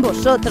Vi.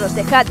 Vosotros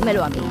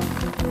dejádmelo a mí.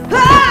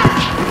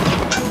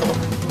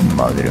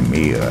 Madre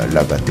mía,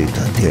 la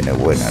gatita tiene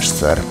buenas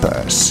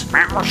zarpas.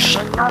 Vamos,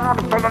 señor,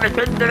 todo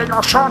depende de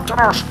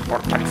nosotros,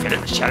 porque a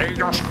diferencia de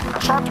ellos,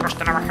 nosotros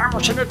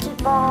trabajamos en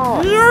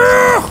equipo.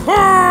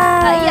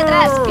 Ahí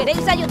atrás,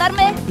 ¿queréis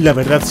ayudarme? La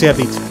verdad sea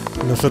dicha,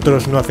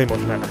 nosotros no hacemos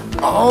nada.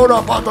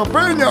 ¡Ahora, pato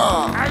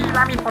peña! Ahí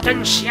va mi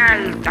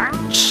potencial,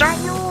 danza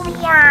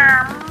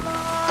lluvia.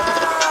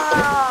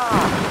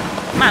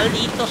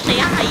 ¡Malditos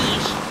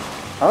seáis!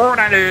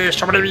 ¡Órale!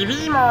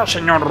 ¡Sobrevivimos,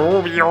 señor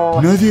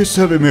Rubio! Nadie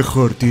sabe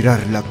mejor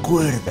tirar la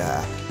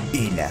cuerda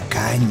y la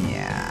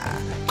caña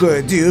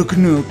que Duke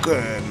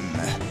Nukem.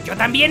 ¡Yo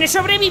también he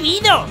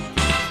sobrevivido!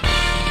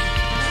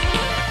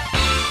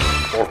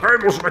 ¡Os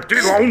hemos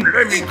metido a un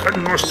lemming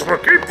en nuestro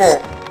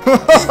equipo!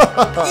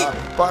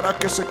 Para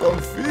que se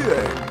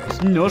confíen.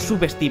 No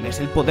subestimes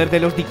el poder de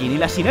los Dijin y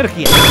la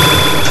sinergia.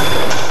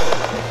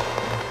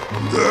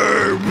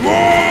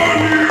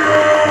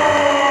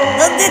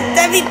 ¿Dónde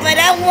está mi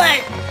paraguas?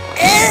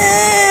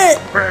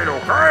 ¿Pero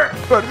qué?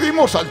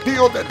 Perdimos al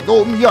tío del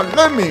Doom y al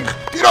Lemming.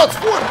 ¡Tirad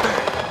fuerte!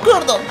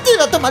 Gordo,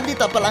 tira tu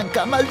maldita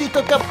palanca,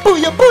 maldito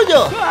capullo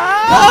pollo.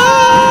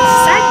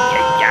 ¡Ay,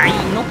 ay, ay!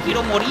 ¡No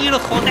quiero morir,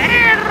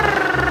 joder!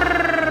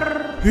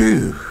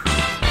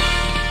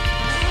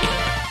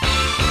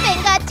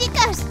 Venga,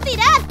 chicas,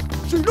 tirad.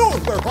 Si no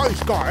os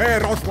dejáis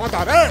caer, os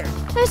mataré.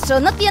 Eso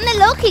no tiene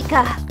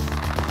lógica.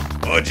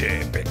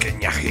 Oye,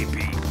 pequeña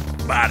hippie,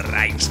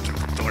 /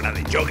 instructora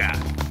de yoga.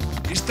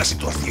 Esta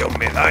situación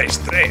me da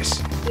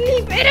estrés.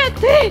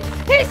 ¡Libérate!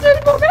 ¡Es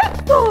el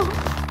momento!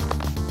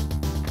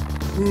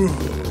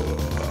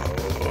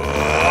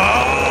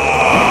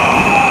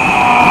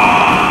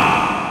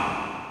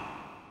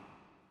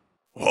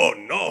 ¡Oh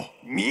no!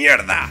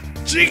 ¡Mierda!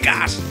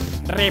 ¡Chicas!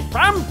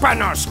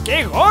 ¡Repámpanos!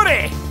 ¡Qué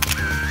gore!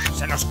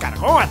 ¡Se los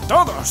cargó a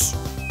todos!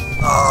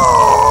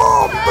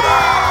 ¡Hombre!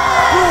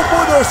 ¡No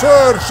puede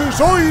ser! ¡Si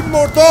soy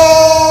inmortal!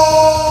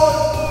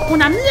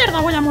 ¡Una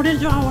mierda voy a morir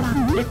yo ahora!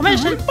 ¡Le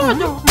coméis el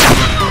pollo!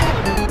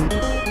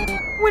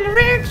 ¡Will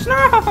Rex,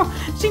 no!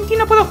 ¡Sin ti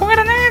no puedo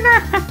jugar a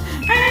nada!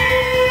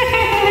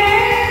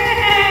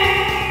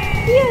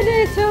 ¡Bien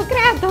hecho,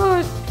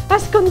 Kratos!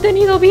 ¡Has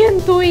contenido bien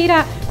tu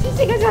ira! ¡Si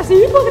sigues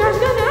así podrás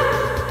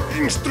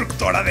ganar!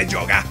 ¡Instructora de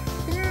yoga!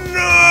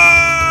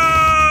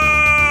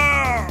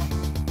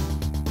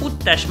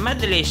 ¡Putas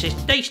madres!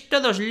 ¡Estáis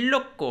todos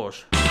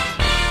locos!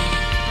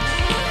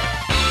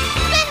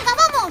 ¡Venga,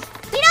 vamos!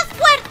 ¡Tirad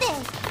fuerte!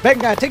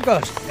 Venga,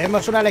 chicos,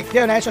 demos una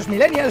lección a esos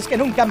millennials que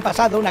nunca han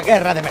pasado una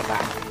guerra de verdad.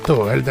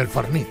 Tú, el del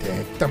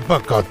fornite,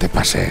 tampoco te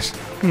pases.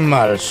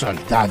 Mal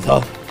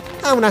soldado.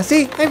 Aún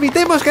así,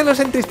 evitemos que nos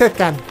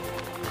entristezcan.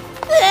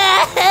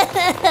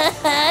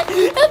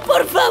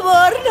 ¡Por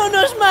favor, no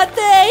nos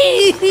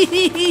matéis!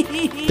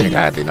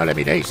 Tirad y no le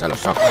miréis a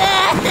los ojos.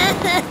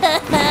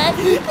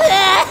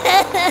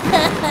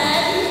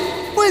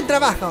 ¡Buen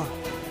trabajo!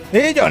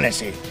 Y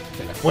Jonesy,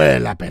 se le fue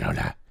la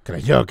perola.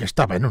 Creyó que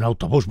estaba en un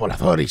autobús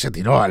volador y se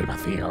tiró al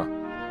vacío.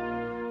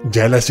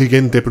 ¿Ya la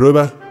siguiente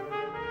prueba?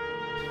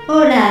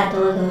 Hola a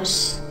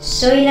todos,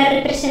 soy la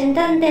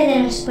representante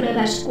de las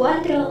pruebas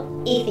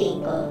 4 y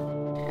 5.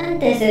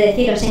 Antes de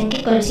deciros en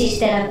qué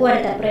consiste la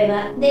cuarta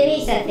prueba,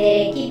 debéis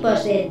hacer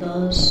equipos de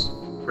 2.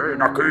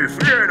 ¡Ven aquí,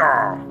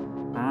 fiera!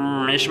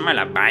 Es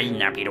mala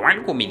vaina, pero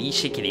algo me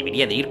dice que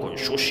debería de ir con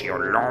sucio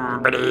el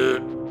hombre.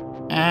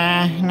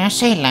 No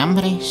soy el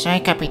hombre,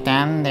 soy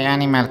capitán de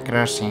Animal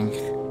Crossing.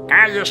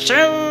 ¡Cállese,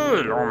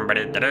 el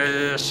hombre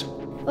 3!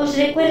 Os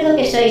recuerdo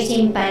que sois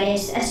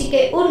impares, así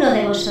que uno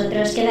de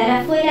vosotros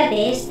quedará fuera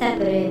de esta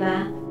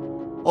prueba.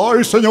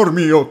 ¡Ay, señor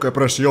mío, qué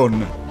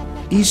presión!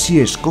 Y si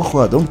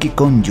escojo a Donkey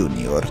Kong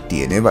Jr.,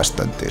 tiene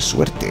bastante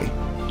suerte.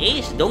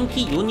 Es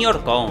Donkey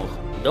Jr. Kong.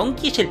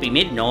 Donkey es el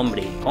primer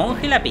nombre, Kong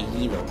el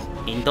apellido.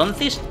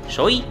 Entonces,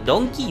 soy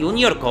Donkey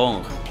Jr. Kong.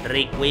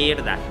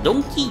 Recuerda,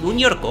 Donkey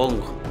Jr. Kong.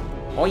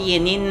 Oye,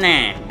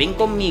 nena, ven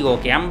conmigo,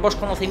 que ambos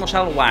conocemos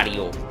al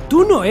Wario.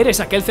 ¿Tú no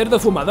eres aquel cerdo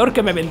fumador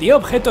que me vendió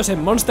objetos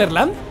en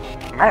Monsterland?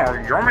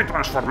 No, yo me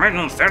transformé en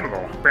un cerdo,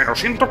 pero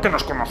siento que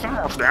nos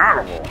conocemos de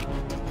algo.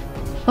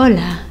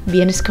 Hola,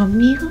 ¿vienes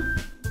conmigo?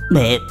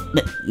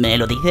 ¿Me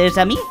lo dices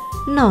a mí?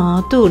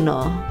 No, tú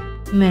no.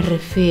 Me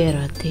refiero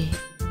a ti.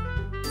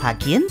 ¿A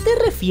quién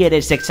te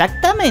refieres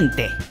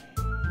exactamente?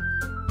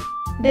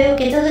 Veo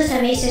que todos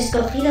habéis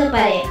escogido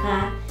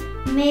pareja,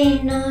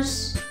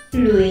 menos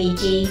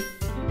Luigi.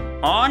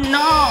 ¡Oh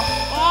no!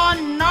 ¡Oh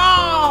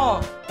no!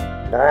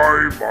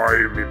 Bye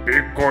bye, mi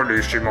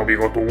picolísimo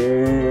bigotudo.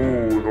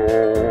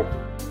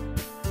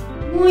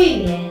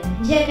 Muy bien,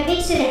 ya que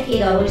habéis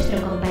elegido a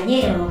vuestro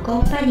compañero o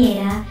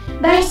compañera,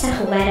 vais a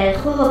jugar al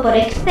juego por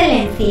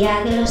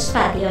excelencia de los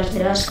patios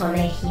de los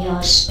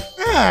colegios.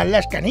 ¡Ah,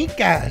 las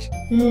canicas!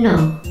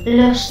 No,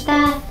 los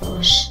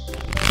tazos.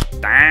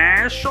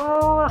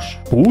 ¿Tazos?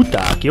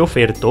 ¡Puta, qué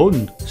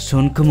ofertón!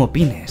 Son como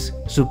pines.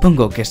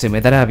 Supongo que se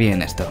me dará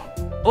bien esto.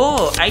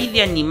 Oh, hay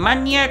de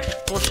Animaniacs,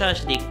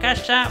 cosas de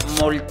casa,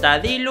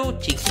 Mortadelo,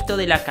 Chiquito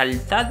de la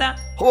Calzada.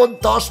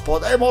 ¡Juntos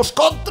podemos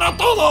contra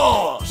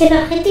todos! El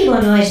objetivo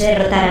no es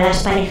derrotar a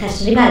las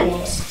parejas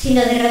rivales,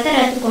 sino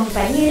derrotar a tu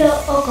compañero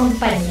o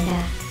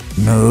compañera.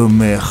 No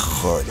me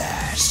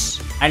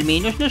jodas. Al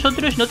menos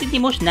nosotros no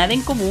tenemos nada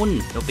en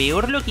común. Lo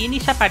peor lo tiene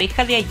esa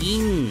pareja de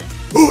allí.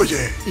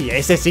 Oye, ¿y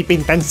ese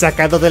Sipping tan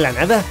sacado de la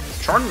nada?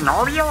 ¿Son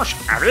novios?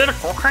 A ver,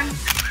 cojan.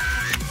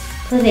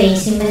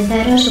 Podéis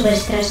inventaros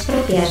vuestras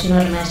propias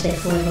normas de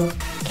juego.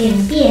 Que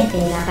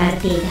empiece la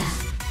partida.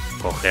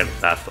 Coger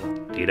tazo,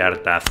 tirar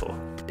tazo.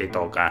 Te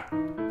toca.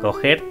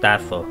 Coger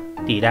tazo,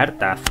 tirar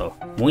tazo.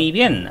 Muy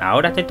bien,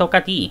 ahora te toca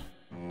a ti.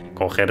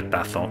 Coger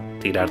tazo,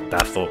 tirar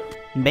tazo.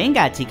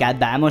 Venga, chica,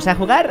 ¿vamos a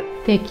jugar?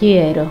 Te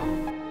quiero.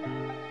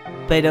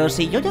 Pero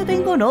si yo ya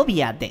tengo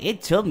novia, de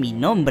hecho, mi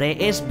nombre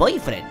es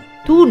Boyfriend.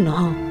 Tú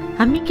no.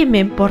 A mí qué me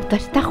importa,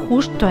 está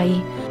justo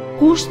ahí,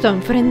 justo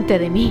enfrente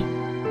de mí,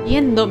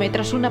 viéndome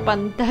tras una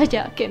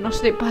pantalla que nos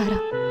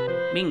separa.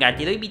 Venga,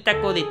 te doy mi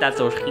taco de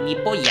tazos,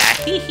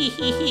 gilipollas.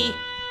 Jijijiji.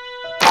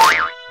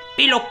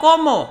 ¿Pero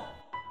cómo?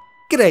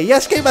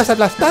 ¿Creías que ibas a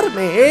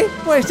aplastarme, eh?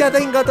 Pues ya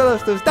tengo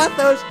todos tus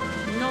tazos.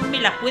 No me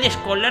la puedes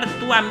colar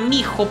tú a mi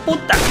hijo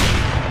puta.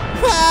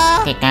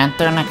 ¿Te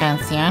canto una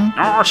canción?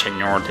 No,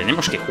 señor,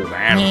 tenemos que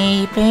jugar.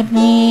 Mi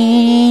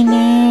pepino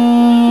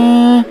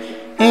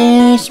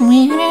es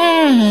muy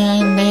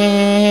grande,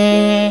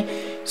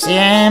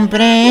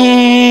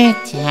 siempre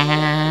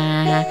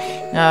echa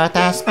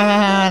gotas por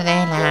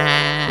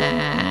delante.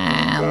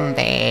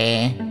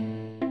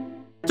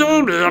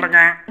 ¡Qué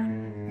verga!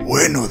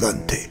 Bueno,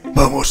 Dante,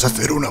 vamos a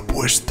hacer una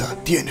apuesta.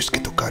 Tienes que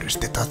tocar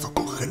este tazo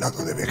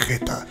congelado de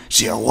Vegeta.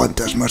 Si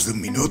aguantas más de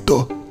un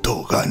minuto,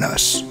 tú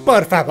ganas.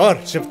 Por favor,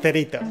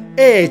 Subcerito.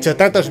 He hecho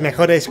tratos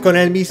mejores con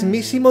el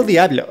mismísimo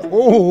diablo.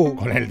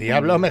 Con el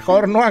diablo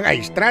mejor no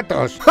hagáis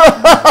tratos.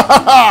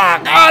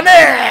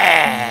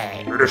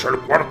 ¡Gané! Eres el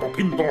cuarto,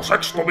 quinto o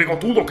sexto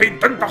bigotudo que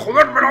intenta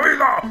joderme la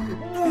vida.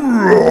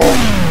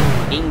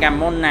 Venga,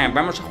 mona,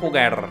 vamos a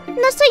jugar.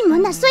 No soy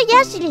mona, soy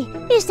Ashley.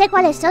 Y sé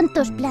cuáles son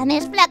tus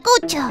planes,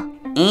 flacucho.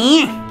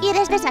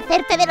 ¿Quieres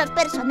deshacerte de los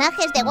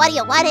personajes de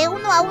WarioWare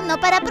uno a uno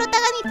para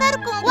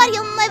protagonizar con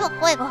Wario un nuevo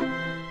juego?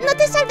 No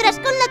te saldrás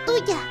con la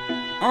tuya.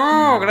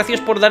 Oh, gracias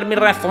por darme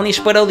razones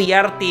para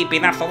odiarte,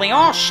 pedazo de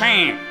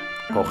ose.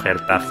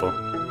 Coger tazo,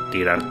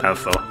 tirar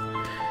tazo.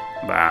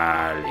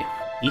 Vale.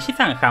 ¿Y si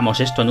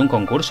zanjamos esto en un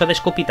concurso de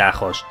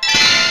escupitajos?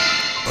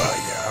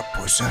 Vaya,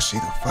 pues ha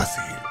sido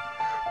fácil.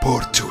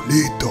 Por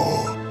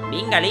chulito.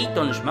 Venga,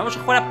 Laytons, vamos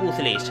a jugar a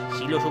puzzles.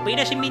 Si lo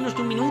superas en menos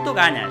de un minuto,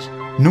 ganas.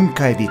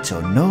 Nunca he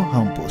dicho no a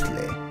un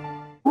puzzle.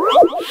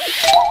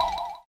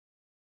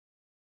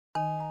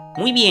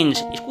 Muy bien,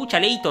 escucha,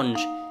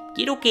 Laytons.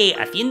 Quiero que,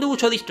 haciendo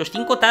uso de estos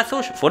 5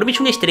 tazos, formes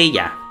una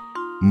estrella.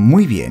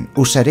 Muy bien,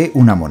 usaré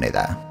una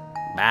moneda.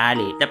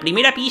 Vale, la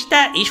primera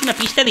pista es una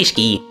pista de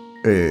esquí.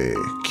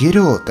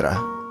 Quiero otra.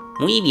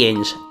 Muy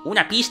bien,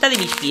 una pista de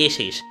mis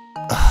pieses.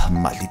 Ah,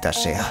 maldita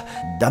sea.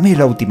 Dame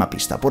la última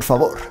pista, por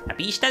favor. La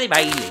pista de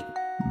baile.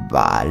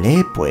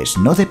 Vale, pues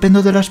no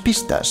dependo de las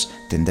pistas.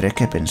 Tendré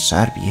que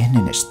pensar bien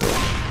en esto.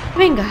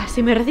 Venga,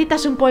 si me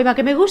recitas un poema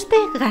que me guste,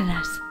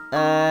 ganas.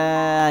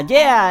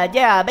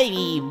 Yeah,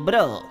 baby,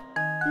 bro.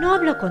 No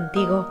hablo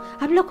contigo,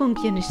 hablo con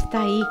quien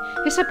está ahí.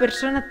 Esa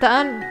persona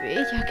tan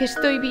bella que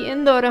estoy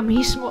viendo ahora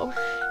mismo.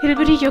 El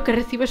brillo que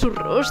recibe su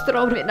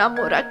rostro me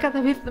enamora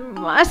cada vez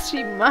más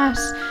y más.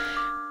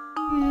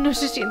 No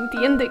sé si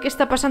entiende qué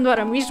está pasando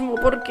ahora mismo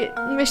porque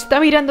me está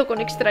mirando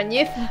con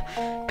extrañeza.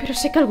 Pero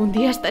sé que algún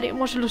día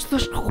estaremos los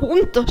dos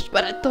juntos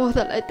para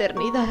toda la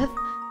eternidad.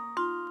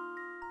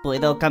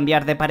 ¿Puedo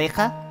cambiar de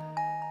pareja?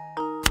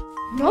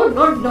 No,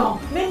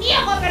 me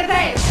niego a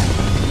perder.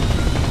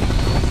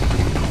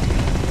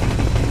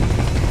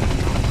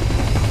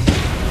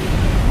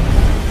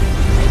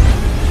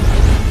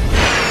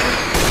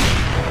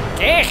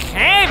 ¡Qué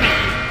heavy!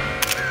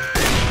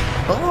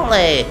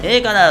 ¡Ole!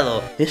 ¡He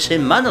ganado! ¡Es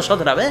en manos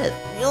otra vez!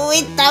 No,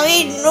 esta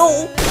vez no.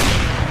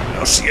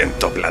 Lo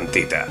siento,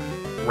 plantita.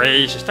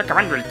 Güey, se está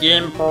acabando el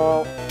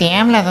tiempo. ¿Te he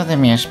hablado de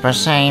mi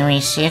esposa y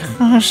mis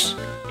hijos?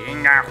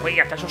 Venga,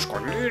 juega tazos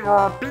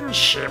conmigo,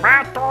 pinche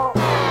vato.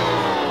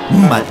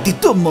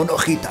 Maldito mono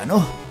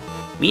gitano.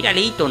 Mira,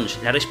 Leitons,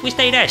 la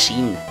respuesta era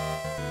sin.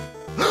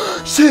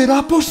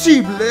 ¿Será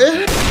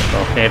posible?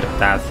 Coger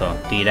tazo,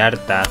 tirar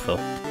tazo.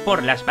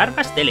 Por las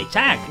barbas de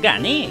Lechak,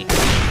 gané.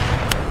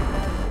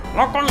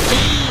 ¡Lo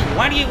conseguí!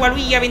 Wario y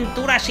Waluigi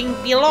Aventura sin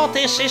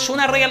pilotes es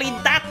una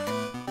realidad.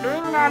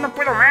 Venga, no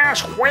puedo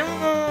más, juego.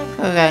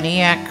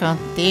 Jugaría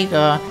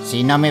contigo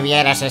si no me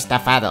hubieras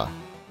estafado.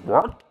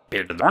 ¿What?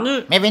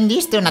 ¿Perdone? Me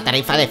vendiste una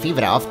tarifa de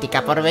fibra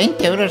óptica por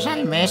 20 euros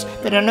al mes,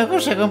 pero luego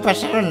según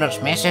pasaron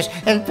los meses,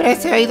 el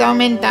precio ha ido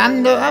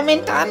aumentando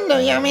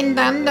y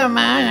aumentando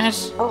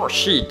más. Oh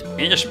shit,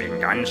 es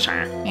venganza.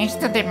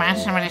 Esto te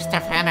pasa por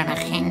estafar a la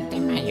gente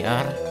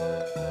mayor.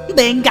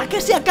 ¡Venga,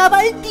 que se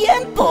acaba el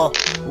tiempo!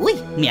 ¡Uy!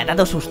 Me ha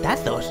dado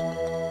sustazos.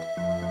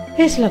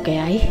 Es lo que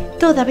hay.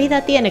 Toda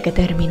vida tiene que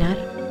terminar.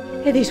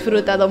 He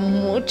disfrutado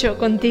mucho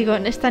contigo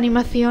en esta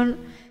animación.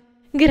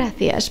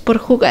 Gracias por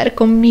jugar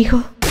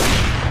conmigo.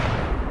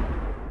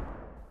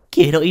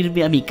 Quiero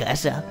irme a mi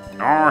casa.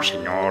 No,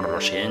 señor, lo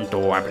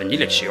siento. Aprendí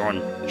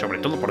lección. Sobre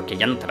todo porque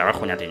ya no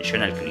trabajo en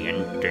atención al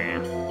cliente.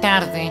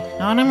 Tarde,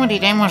 ahora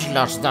moriremos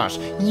los dos.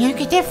 ¿Ya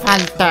qué te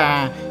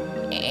falta?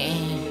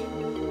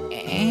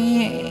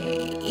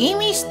 ¿Y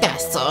mis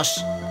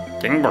tazos?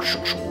 Tengo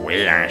sus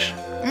huellas.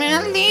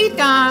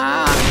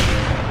 ¡Maldita!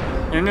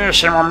 En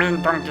ese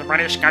momento, aunque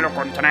parezca lo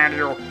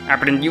contrario,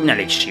 aprendí una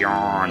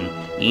lección.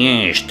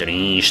 Y es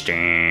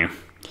triste.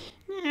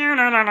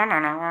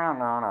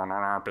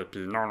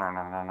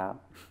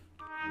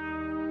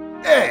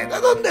 ¿De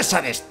dónde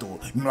sales tú?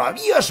 ¿No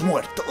habías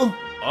muerto?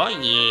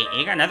 Oye,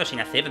 he ganado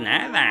sin hacer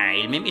nada.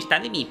 El meme está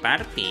de mi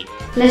parte.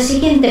 La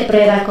siguiente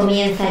prueba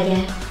comienza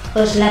ya.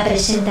 Os la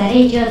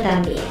presentaré yo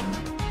también.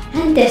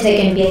 Antes de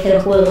que empiece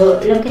el juego,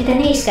 lo que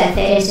tenéis que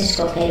hacer es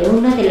escoger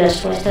uno de los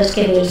puestos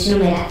que veis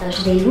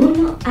numerados del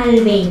 1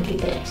 al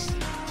 23.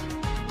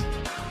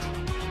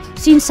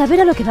 Sin saber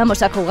a lo que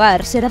vamos a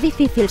jugar, será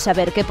difícil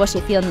saber qué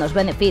posición nos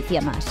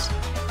beneficia más.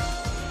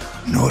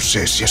 No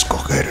sé si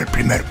escoger el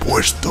primer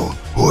puesto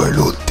o el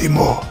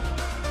último.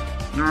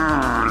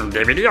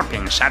 Debería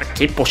pensar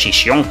qué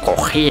posición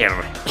coger.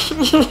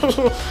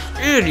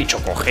 He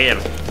dicho coger.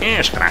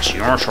 Es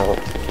gracioso.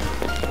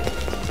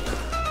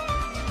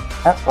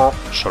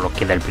 Solo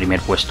queda el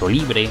primer puesto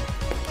libre.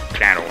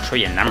 Claro,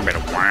 soy el number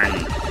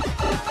one.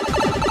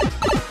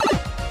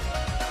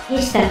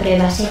 Esta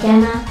prueba se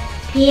llama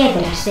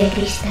Piedras de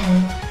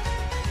Cristal.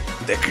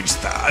 ¿De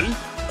cristal?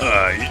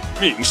 ¡Ay,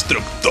 mi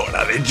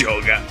instructora de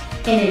yoga!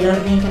 En el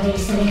orden que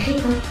habéis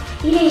elegido,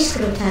 iréis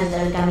cruzando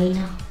el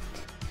camino.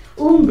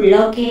 Un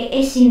bloque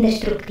es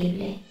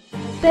indestructible,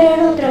 pero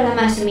el otro a la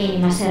más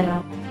mínima se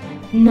rompe.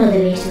 No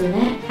debéis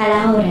dudar a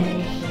la hora de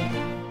elegir.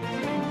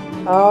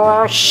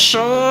 ¡Oh, shit!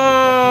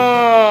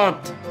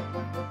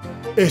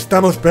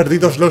 Estamos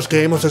perdidos los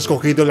que hemos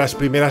escogido las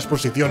primeras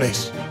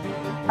posiciones.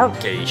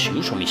 Ok, si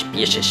uso mis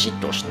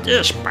piececitos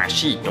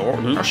despacito,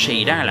 no se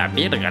irá a la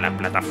verga la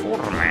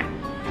plataforma.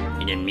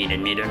 Miren,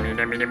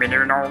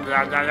 no,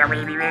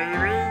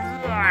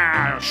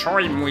 ya,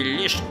 soy muy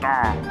listo.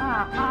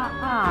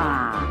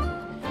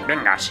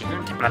 Venga,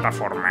 siguiente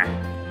plataforma.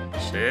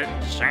 Sí,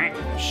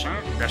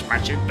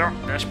 despacito,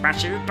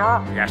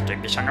 ya estoy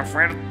pisando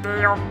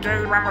fuerte, ok,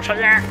 vamos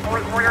allá. Uy,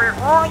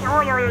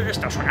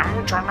 esto suena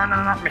mucho,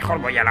 no, mejor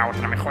voy a la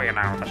otra,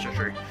 sí.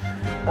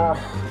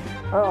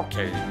 Ok,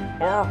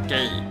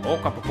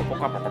 poco a poco,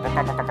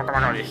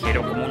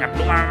 ligero como una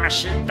pluma,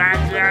 masita,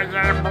 ya,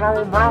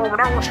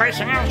 bro, soy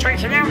genial.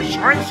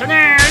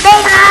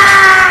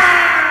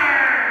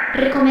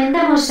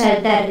 Recomendamos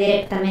saltar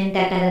directamente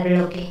a cada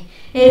bloque,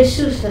 el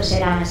susto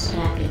será más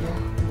rápido.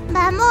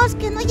 Vamos,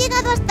 que no he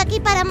llegado hasta aquí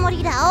para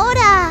morir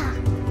ahora.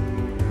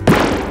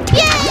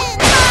 ¡Bien!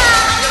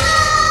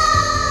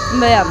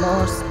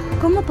 Veamos,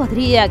 ¿cómo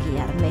podría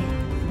guiarme?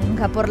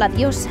 Venga, por la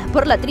diosa,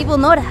 por la tribu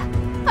Nora.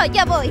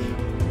 ¡Allá voy!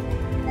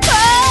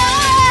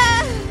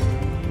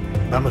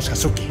 Vamos,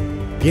 Azuki.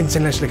 Piensa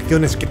en las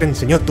lecciones que te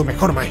enseñó tu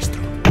mejor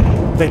maestro.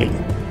 Dale.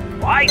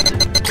 Right,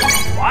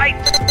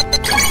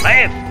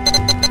 left.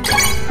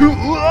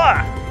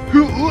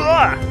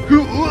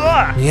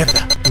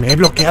 Mierda, me he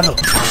bloqueado.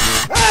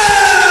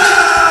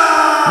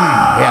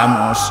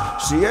 Veamos,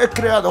 si he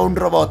creado un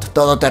robot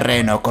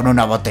todoterreno con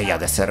una botella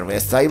de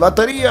cerveza y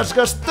baterías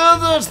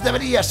gastadas,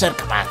 debería ser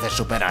capaz de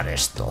superar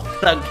esto.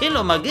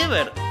 Tranquilo,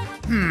 MacGyver.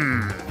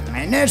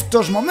 En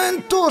estos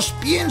momentos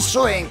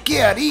pienso en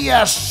qué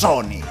haría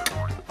Sonic.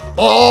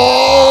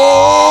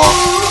 ¡Oh!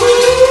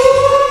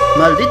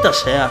 Maldita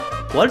sea,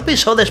 ¿cuál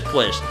pisó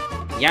después?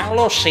 Ya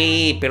lo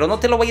sé, pero no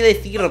te lo voy a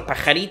decir,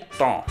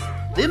 pajarito.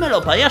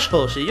 Dímelo,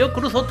 payaso, si yo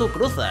cruzo tú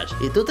cruzas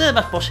y tú tienes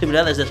más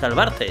posibilidades de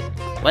salvarte.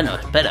 Bueno,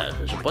 espera,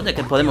 se supone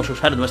que podemos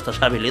usar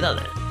nuestras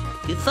habilidades.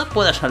 Quizá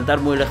pueda saltar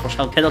muy lejos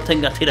aunque no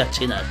tenga tiras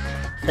chinas.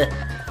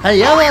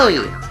 ¡Allá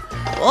voy!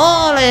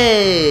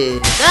 ¡Ole!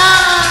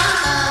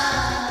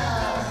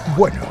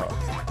 Bueno,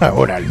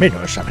 ahora al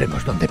menos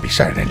sabremos dónde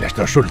pisar en las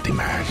dos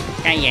últimas.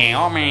 Calla,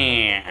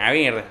 hombre. A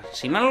ver,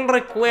 si mal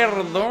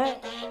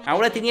recuerdo,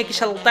 ahora tenía que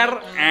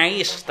saltar a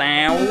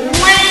esta.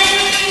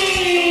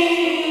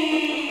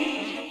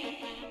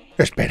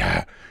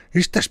 Espera,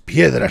 estas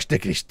piedras de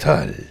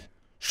cristal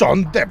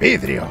son de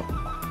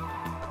vidrio.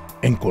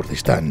 En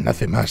Kurdistán,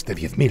 hace más de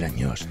 10.000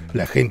 años,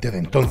 la gente de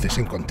entonces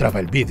encontraba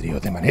el vidrio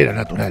de manera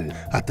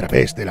natural a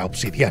través de la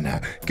obsidiana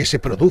que se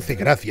produce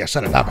gracias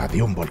a la lava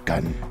de un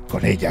volcán.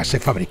 Con ella se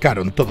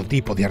fabricaron todo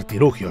tipo de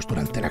artilugios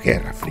durante la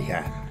Guerra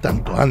Fría,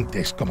 tanto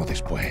antes como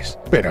después,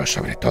 pero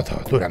sobre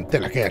todo durante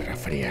la Guerra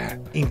Fría.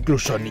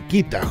 Incluso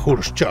Nikita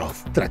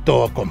Khrushchev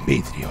trató con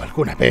vidrio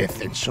alguna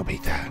vez en su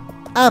vida.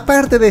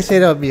 Aparte de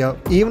ser obvio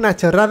y una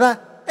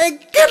chorrada, ¿en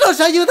qué nos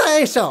ayuda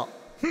eso?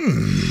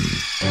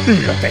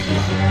 Lo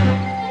tengo.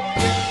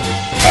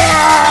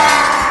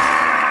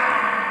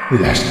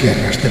 Las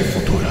guerras del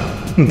futuro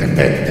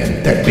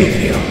dependen del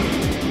vidrio.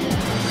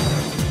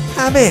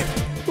 A ver,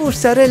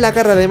 usaré la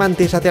garra de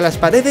mantis hacia las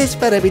paredes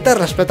para evitar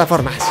las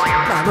plataformas.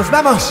 ¡Vamos,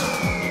 vamos!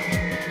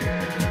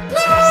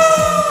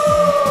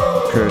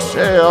 Que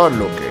sea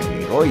lo que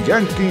Leroy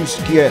Jenkins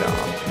quiera.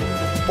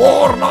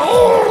 ¡Por la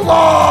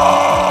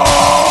horda!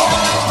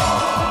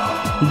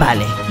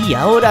 Vale, ¿y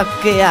ahora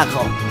qué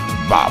hago?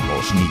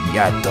 Vamos,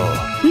 niñato.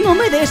 ¡No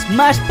me des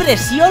más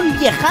presión,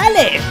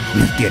 viejales!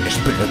 ¿No tienes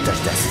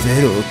pelotas de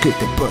acero? ¿Qué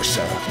te pasa?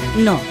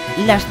 No,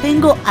 las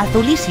tengo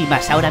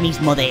azulísimas ahora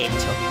mismo, de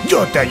hecho.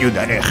 Yo te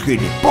ayudaré,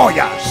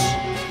 gilipollas.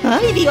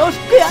 ¡Ay, Dios!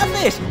 ¿Qué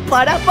haces?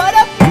 ¡Para!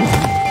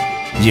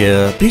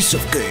 Yeah, piece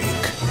of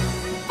cake.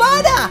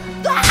 ¡Para!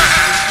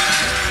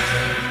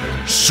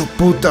 Su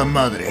puta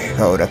madre.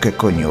 ¿Ahora qué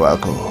coño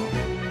hago?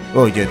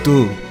 Oye,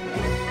 tú.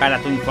 Para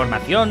tu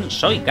información,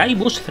 soy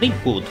Guybrush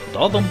Threepwood,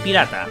 todo un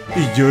pirata.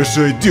 Y yo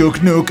soy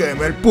Duke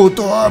Nukem, el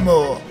puto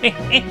amo.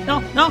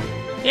 No.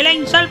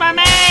 ¡Elaine,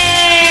 sálvame!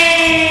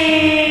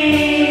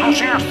 No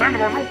seas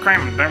cerdo,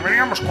 Nukem.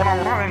 Deberíamos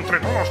colaborar entre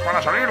todos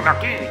para salir de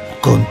aquí.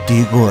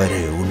 Contigo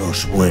haré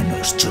unos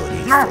buenos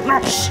chorizos.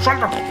 No,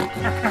 suelta.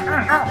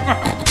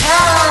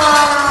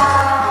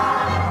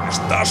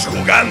 ¡Estás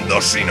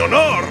jugando sin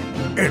honor!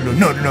 El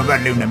honor no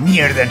vale una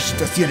mierda en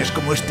situaciones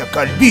como esta,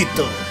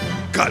 Calvito.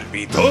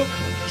 ¿Calvito?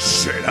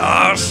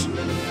 ¿Serás?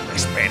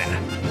 Espera,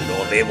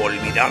 no debo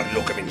olvidar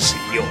lo que me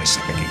enseñó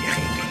esa pequeña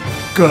hippie.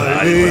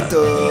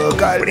 Calvito.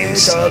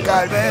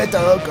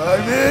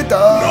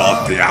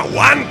 ¡No te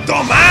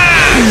aguanto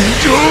más!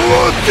 ¡Yo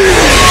a ti!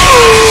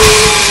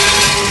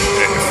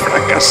 He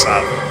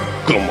fracasado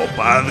como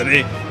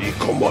padre y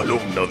como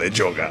alumno de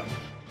yoga.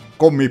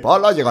 Con mi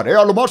pala llegaré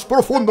a lo más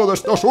profundo de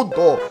este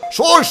asunto.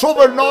 ¡Soy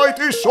Shovel Knight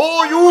y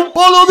soy un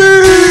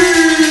paladín!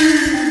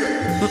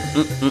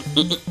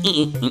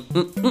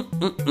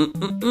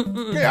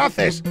 ¿Qué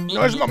haces?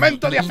 ¡No es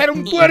momento de hacer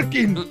un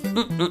twerking!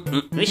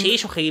 No es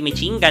eso, que me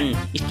chingan.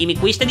 Es que me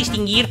cuesta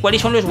distinguir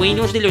cuáles son los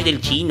buenos de los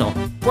del chino.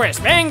 Pues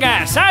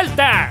venga,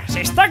 salta. Se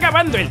está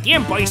acabando el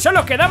tiempo y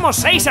solo quedamos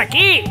 6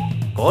 aquí.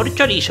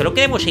 Corchori, solo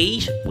quedamos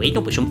 6.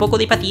 Bueno, pues un poco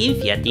de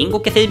paciencia.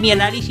 Tengo que hacer mi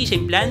análisis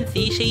en plan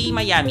CSI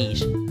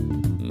Miamis.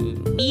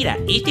 Mira,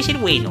 este es el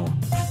bueno.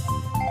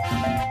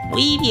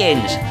 Muy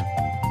bien.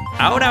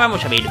 Ahora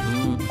vamos a ver.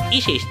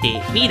 Es este,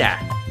 mira.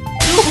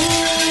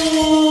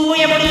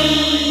 ¡Voy a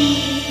morir!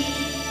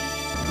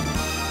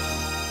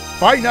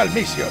 Final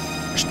Mission.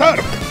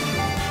 Start.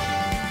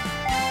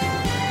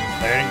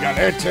 Venga,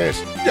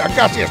 leches. Ya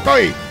casi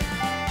estoy.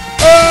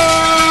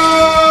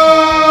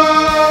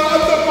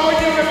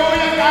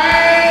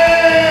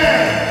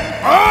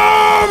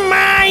 ¡Oh,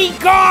 my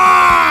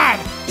God!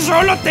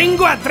 Solo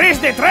tengo a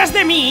 3 detrás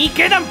de mí y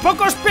quedan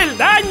pocos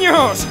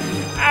peldaños.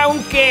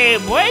 Aunque,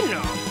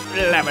 bueno,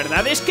 la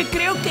verdad es que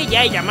creo que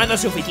ya he llamado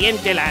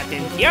suficiente la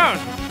atención.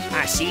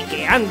 Así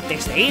que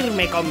antes de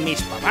irme con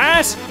mis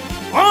papás,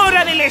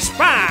 ¡hora del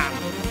spam!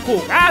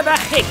 Jugada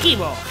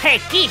Gekibo,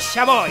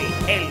 Gekisha Boy,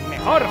 el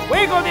mejor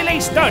juego de la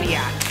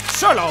historia.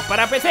 Solo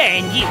para PC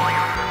Engine.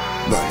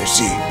 Vale,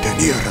 sí,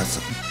 tenía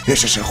razón.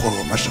 Ese es el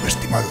juego más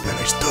subestimado de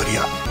la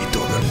historia y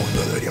todo el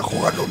mundo debería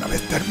jugarlo una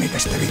vez termine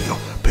este vídeo.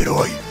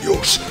 Pero ay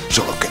Dios,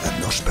 solo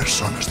quedan 2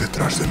 personas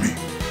detrás de mí.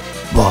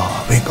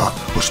 Va, venga,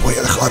 os voy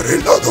a dejar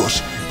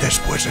helados.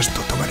 Después de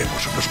esto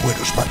tomaremos unos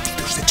buenos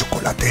batidos de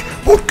chocolate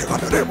porque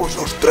ganaremos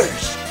los 3.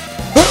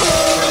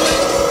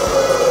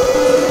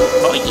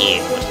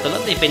 Oye, pues todo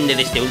depende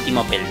de este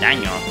último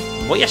peldaño.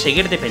 Voy a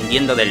seguir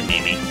dependiendo del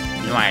meme.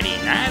 No haré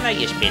nada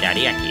y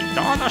esperaré a que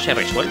todo se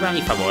resuelva a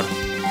mi favor.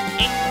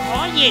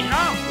 Oye, no.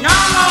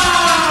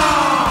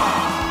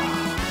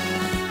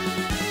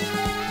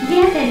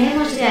 Ya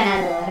tenemos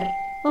ganador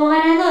o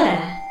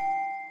ganadora.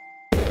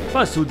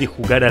 Paso de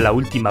jugar a la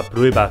última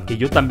prueba, que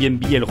yo también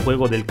vi el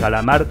juego del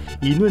calamar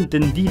y no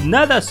entendí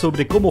nada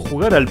sobre cómo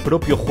jugar al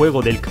propio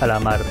juego del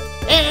calamar.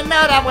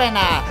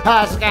 ¡Enhorabuena!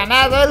 ¡Has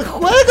ganado el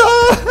juego!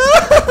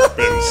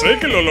 Pensé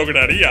que lo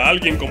lograría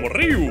alguien como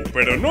Ryu,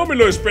 pero no me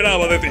lo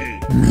esperaba de ti.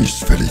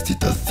 Mis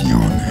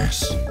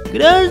felicitaciones.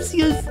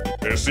 Gracias.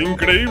 Es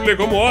increíble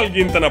cómo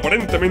alguien tan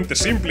aparentemente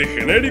simple y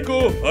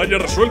genérico haya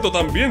resuelto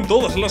tan bien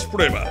todas las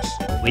pruebas.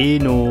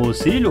 Bueno,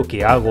 sé lo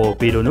que hago,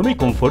 pero no me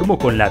conformo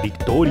con la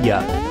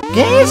victoria.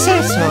 ¿Qué es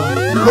eso?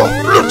 ¡La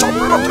flecha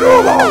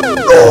plateada!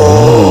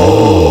 ¡No!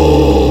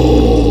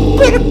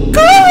 ¿Pero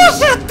cómo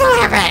se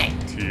atreve?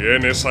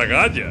 Tienes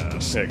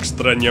agallas,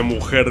 extraña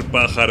mujer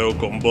pájaro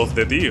con voz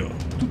de tío.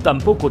 Tú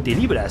tampoco te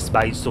libras,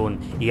 Bison.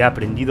 He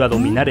aprendido a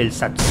dominar el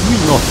Satsui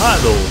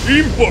enojado.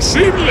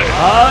 ¡Imposible!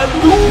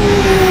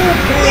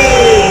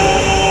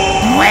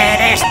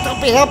 ¡Muere,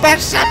 estúpido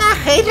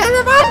personaje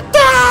irrelevante!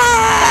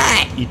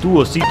 Y tú,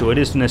 osito,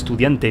 eres una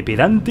estudiante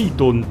pedante y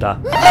tonta.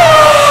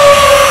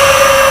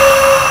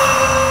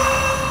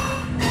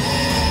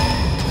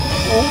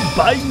 ¡Oh,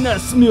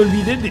 vainas! Me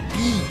olvidé de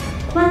ti.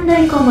 ¿Cuándo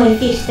y cómo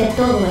hiciste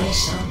todo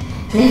eso?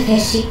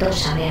 Necesito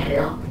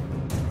saberlo.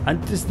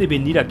 Antes de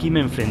venir aquí me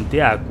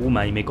enfrenté a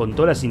Akuma y me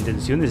contó las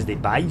intenciones de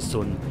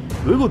Bison.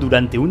 Luego,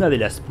 durante una de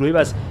las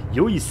pruebas,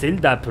 yo y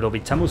Zelda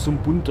aprovechamos un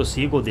punto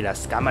ciego de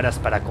las cámaras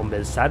para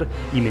conversar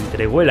y me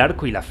entregó el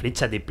arco y la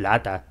flecha de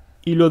plata.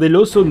 Y lo del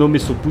oso no me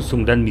supuso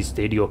un gran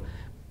misterio,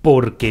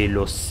 porque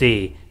lo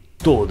sé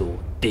todo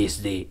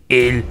desde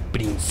el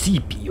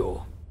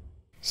principio.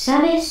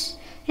 ¿Sabes?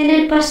 En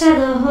el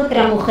pasado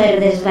otra mujer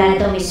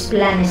desbarató mis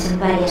planes en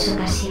varias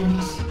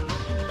ocasiones.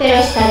 Pero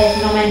esta vez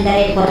no me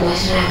andaré por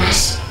las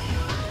ramas.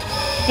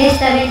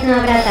 Esta vez no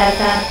habrá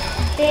tarta.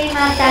 Te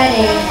mataré,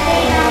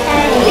 te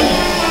mataré,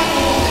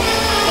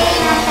 te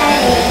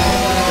mataré.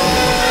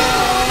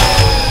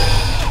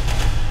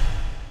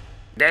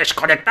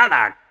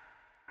 ¡Desconectada!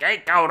 ¡Que hay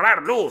que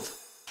ahorrar luz!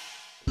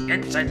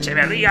 Kenza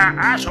Echeverría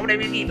ha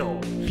sobrevivido.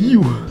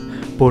 ¡Fiu!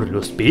 Por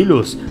los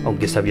pelos,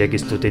 aunque sabía que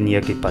esto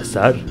tenía que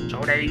pasar.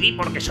 Sobreviví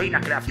porque soy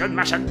la creación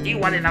más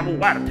antigua de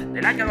DavuuWart,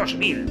 del año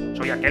 2000.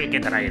 Soy aquel que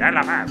traerá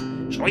la paz.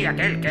 Soy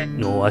aquel que...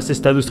 No, has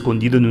estado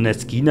escondido en una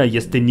esquina y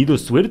has tenido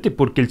suerte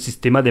porque el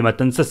sistema de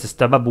matanzas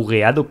estaba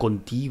bugueado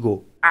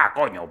contigo. Ah,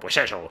 coño, pues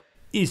eso.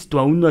 Esto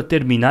aún no ha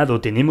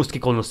terminado, tenemos que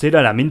conocer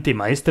a la mente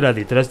maestra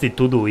detrás de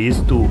todo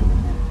esto.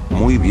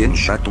 Muy bien,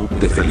 Shatu,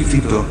 te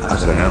felicito,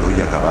 has ganado y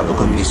acabado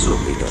con mis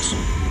súbditos.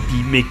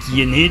 Dime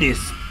quién eres.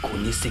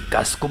 Con ese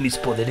casco mis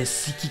poderes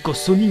psíquicos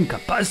son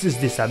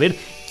incapaces de saber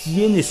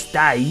quién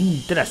está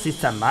ahí tras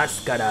esa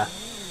máscara.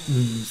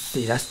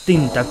 ¿Serás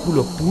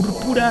Tentáculo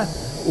Púrpura?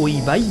 ¿O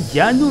Ibai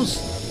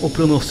Llanos? ¿O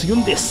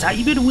promoción de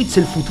Cyberwitch,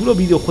 el futuro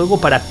videojuego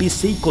para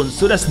PC y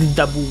consolas de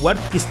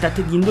DavuuWart que está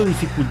teniendo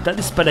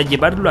dificultades para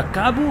llevarlo a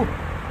cabo?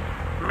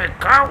 Me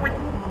cago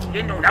en...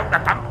 Tiene un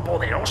aura tan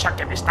poderosa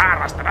que me está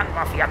arrastrando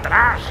hacia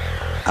atrás.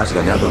 Has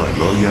ganado la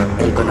gloria,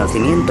 el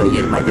conocimiento y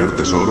el mayor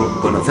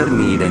tesoro, conocer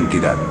mi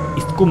identidad.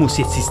 Es como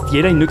si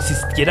existiera y no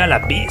existiera a la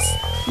vez.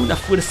 Una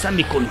fuerza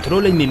me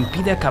controla y me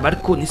impide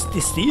acabar con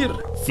este ser.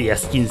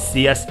 Seas quien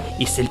seas,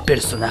 es el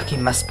personaje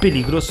más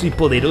peligroso y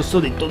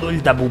poderoso de todo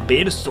el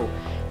Davuuverso.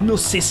 No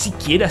sé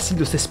siquiera si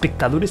los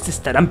espectadores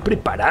estarán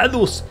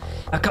preparados.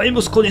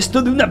 ¡Acabemos con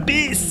esto de una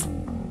vez!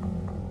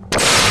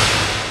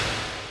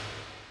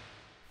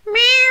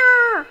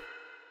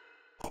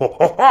 ¡Oh,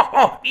 oh, oh,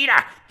 oh! ¡Mira!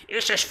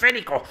 ¡Es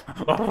esférico!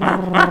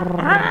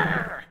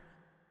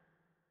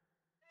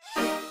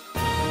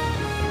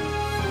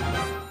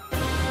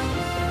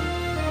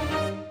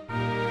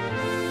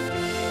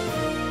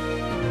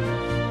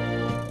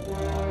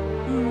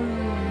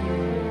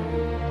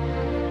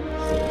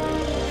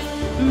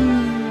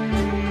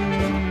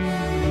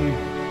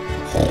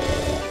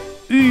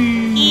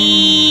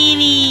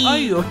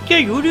 ¡Ay,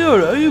 hostia, Yuri,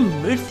 ay,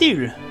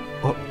 imbécil!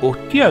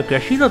 ¡Hostia, que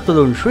ha sido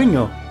todo un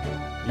sueño!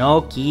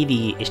 No,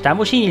 Kiri,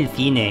 estamos en el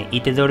cine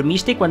y te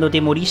dormiste cuando te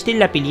moriste en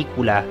la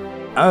película.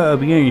 Ah,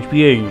 bien,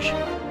 bien.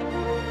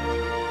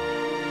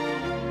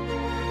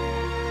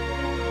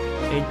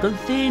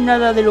 Entonces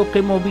nada de lo que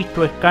hemos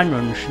visto es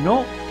canon,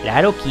 ¿no?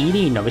 Claro,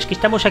 Kiri, ¿no ves que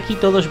estamos aquí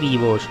todos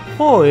vivos?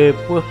 Joder,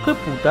 pues qué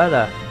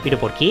putada. ¿Pero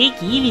por qué,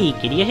 Kiri?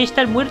 ¿Querías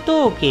estar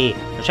muerto o qué?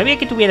 No sabía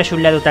que tuvieras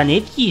un lado tan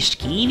edgy,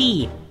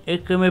 Kiri.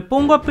 Es que me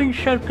pongo a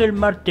pensar que el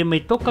martes me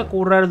toca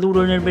currar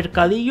duro en el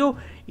mercadillo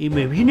y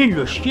me vienen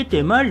los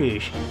 7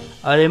 males.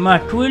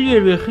 Además, tú y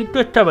el viejito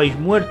estabais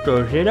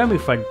muertos, era mi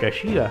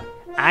fantasía.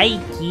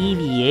 Ay,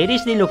 Kiri,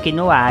 eres de lo que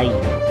no hay.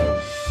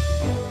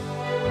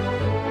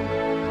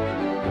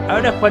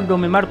 Ahora cuando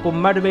me marco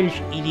Marvels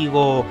y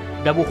digo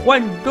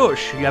DavuuWart 2,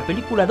 la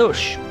película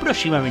 2,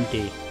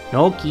 próximamente.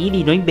 No,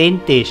 Kiri, no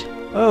inventes.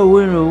 Ah,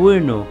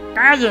 bueno.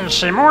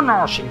 ¡Cállense,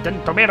 monos!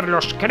 Intento ver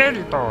los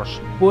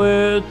créditos.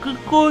 Pues, ¿qué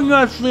coño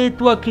haces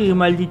tú aquí,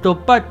 maldito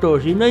pato,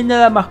 si no hay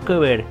nada más que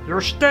ver? ¿Y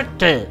usted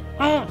qué?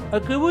 ¿A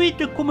que voy y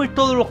te comes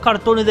todos los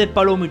cartones de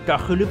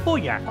palomitas,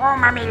 gilipollas?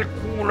 ¡Cómame el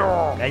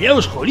culo!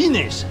 ¡Callaos,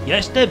 jolines! Ya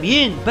está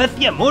bien, paz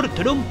y amor,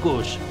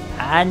 troncos.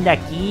 Anda,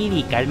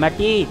 Kiri,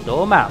 cálmate,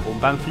 toma,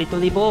 un panfleto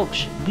de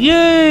Vox.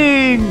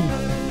 ¡Bien!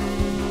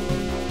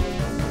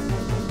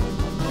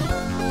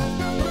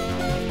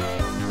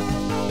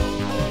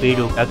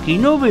 Pero aquí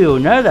no veo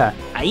nada.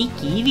 Ahí,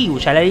 Kiwi,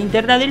 usa la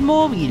linterna del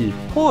móvil.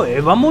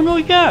 Joder,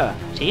 vámonos ya.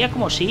 Sea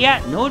como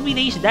sea, no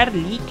olvidéis dar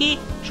like,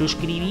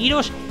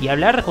 suscribiros y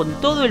hablar con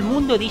todo el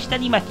mundo de esta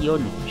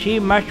animación. Sí,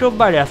 más os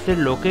vale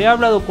hacerlo, que he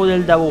hablado con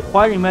el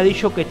DavuuWart y me ha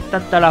dicho que está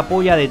hasta la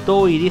polla de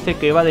todo y dice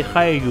que va a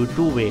dejar el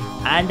YouTube.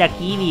 Anda,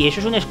 Kiwi, eso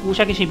es una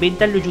excusa que se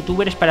inventan los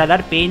youtubers para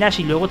dar penas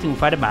y luego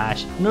triunfar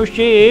más. No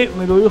sé,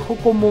 me lo dejo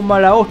como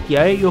mala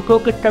hostia, yo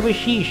creo que esta vez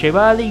sí, se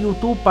va de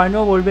YouTube para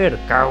no volver.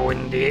 Cago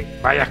en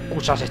 10, vaya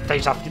excusas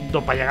estáis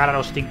haciendo para llegar a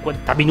los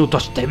 50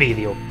 minutos de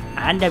vídeo.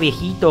 Anda,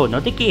 viejito,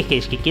 no te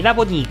quejes, que queda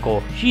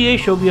bonito. Sí,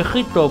 eso,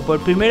 viejito, por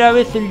primera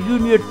vez el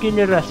Junior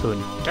tiene razón.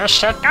 ¡Que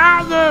se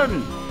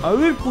callen! A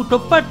ver,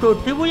 puto pato,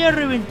 te voy a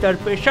reventar,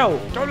 pesado.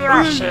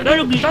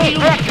 ¡Claro que sí,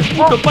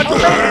 puto pato!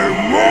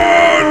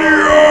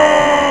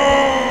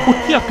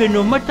 ¡Hostia, que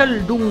nos mata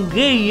el Doom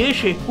gay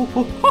ese!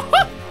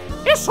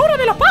 ¡Es hora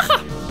de la paja!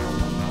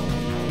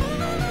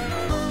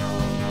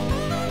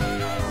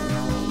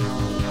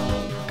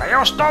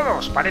 ¡Callaos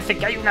todos! Parece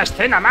que hay una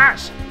escena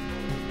más.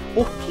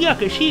 ¡Hostia,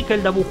 que sí! Que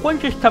el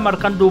DavuuWart se está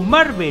marcando un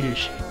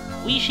Marvels.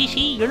 Uy,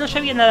 sí, yo no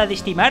sabía nada de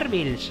este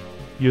Marvels.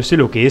 Yo sé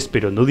lo que es,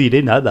 pero no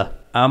diré nada.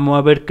 Vamos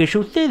a ver qué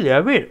sucede,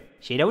 a ver.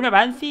 ¿Será un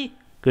avance?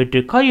 Que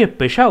te calles,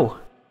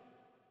 pesado.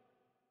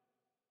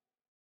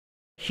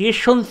 Si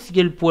es Sonzi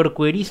el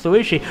puerco erizo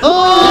ese.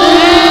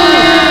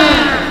 ¡Oh!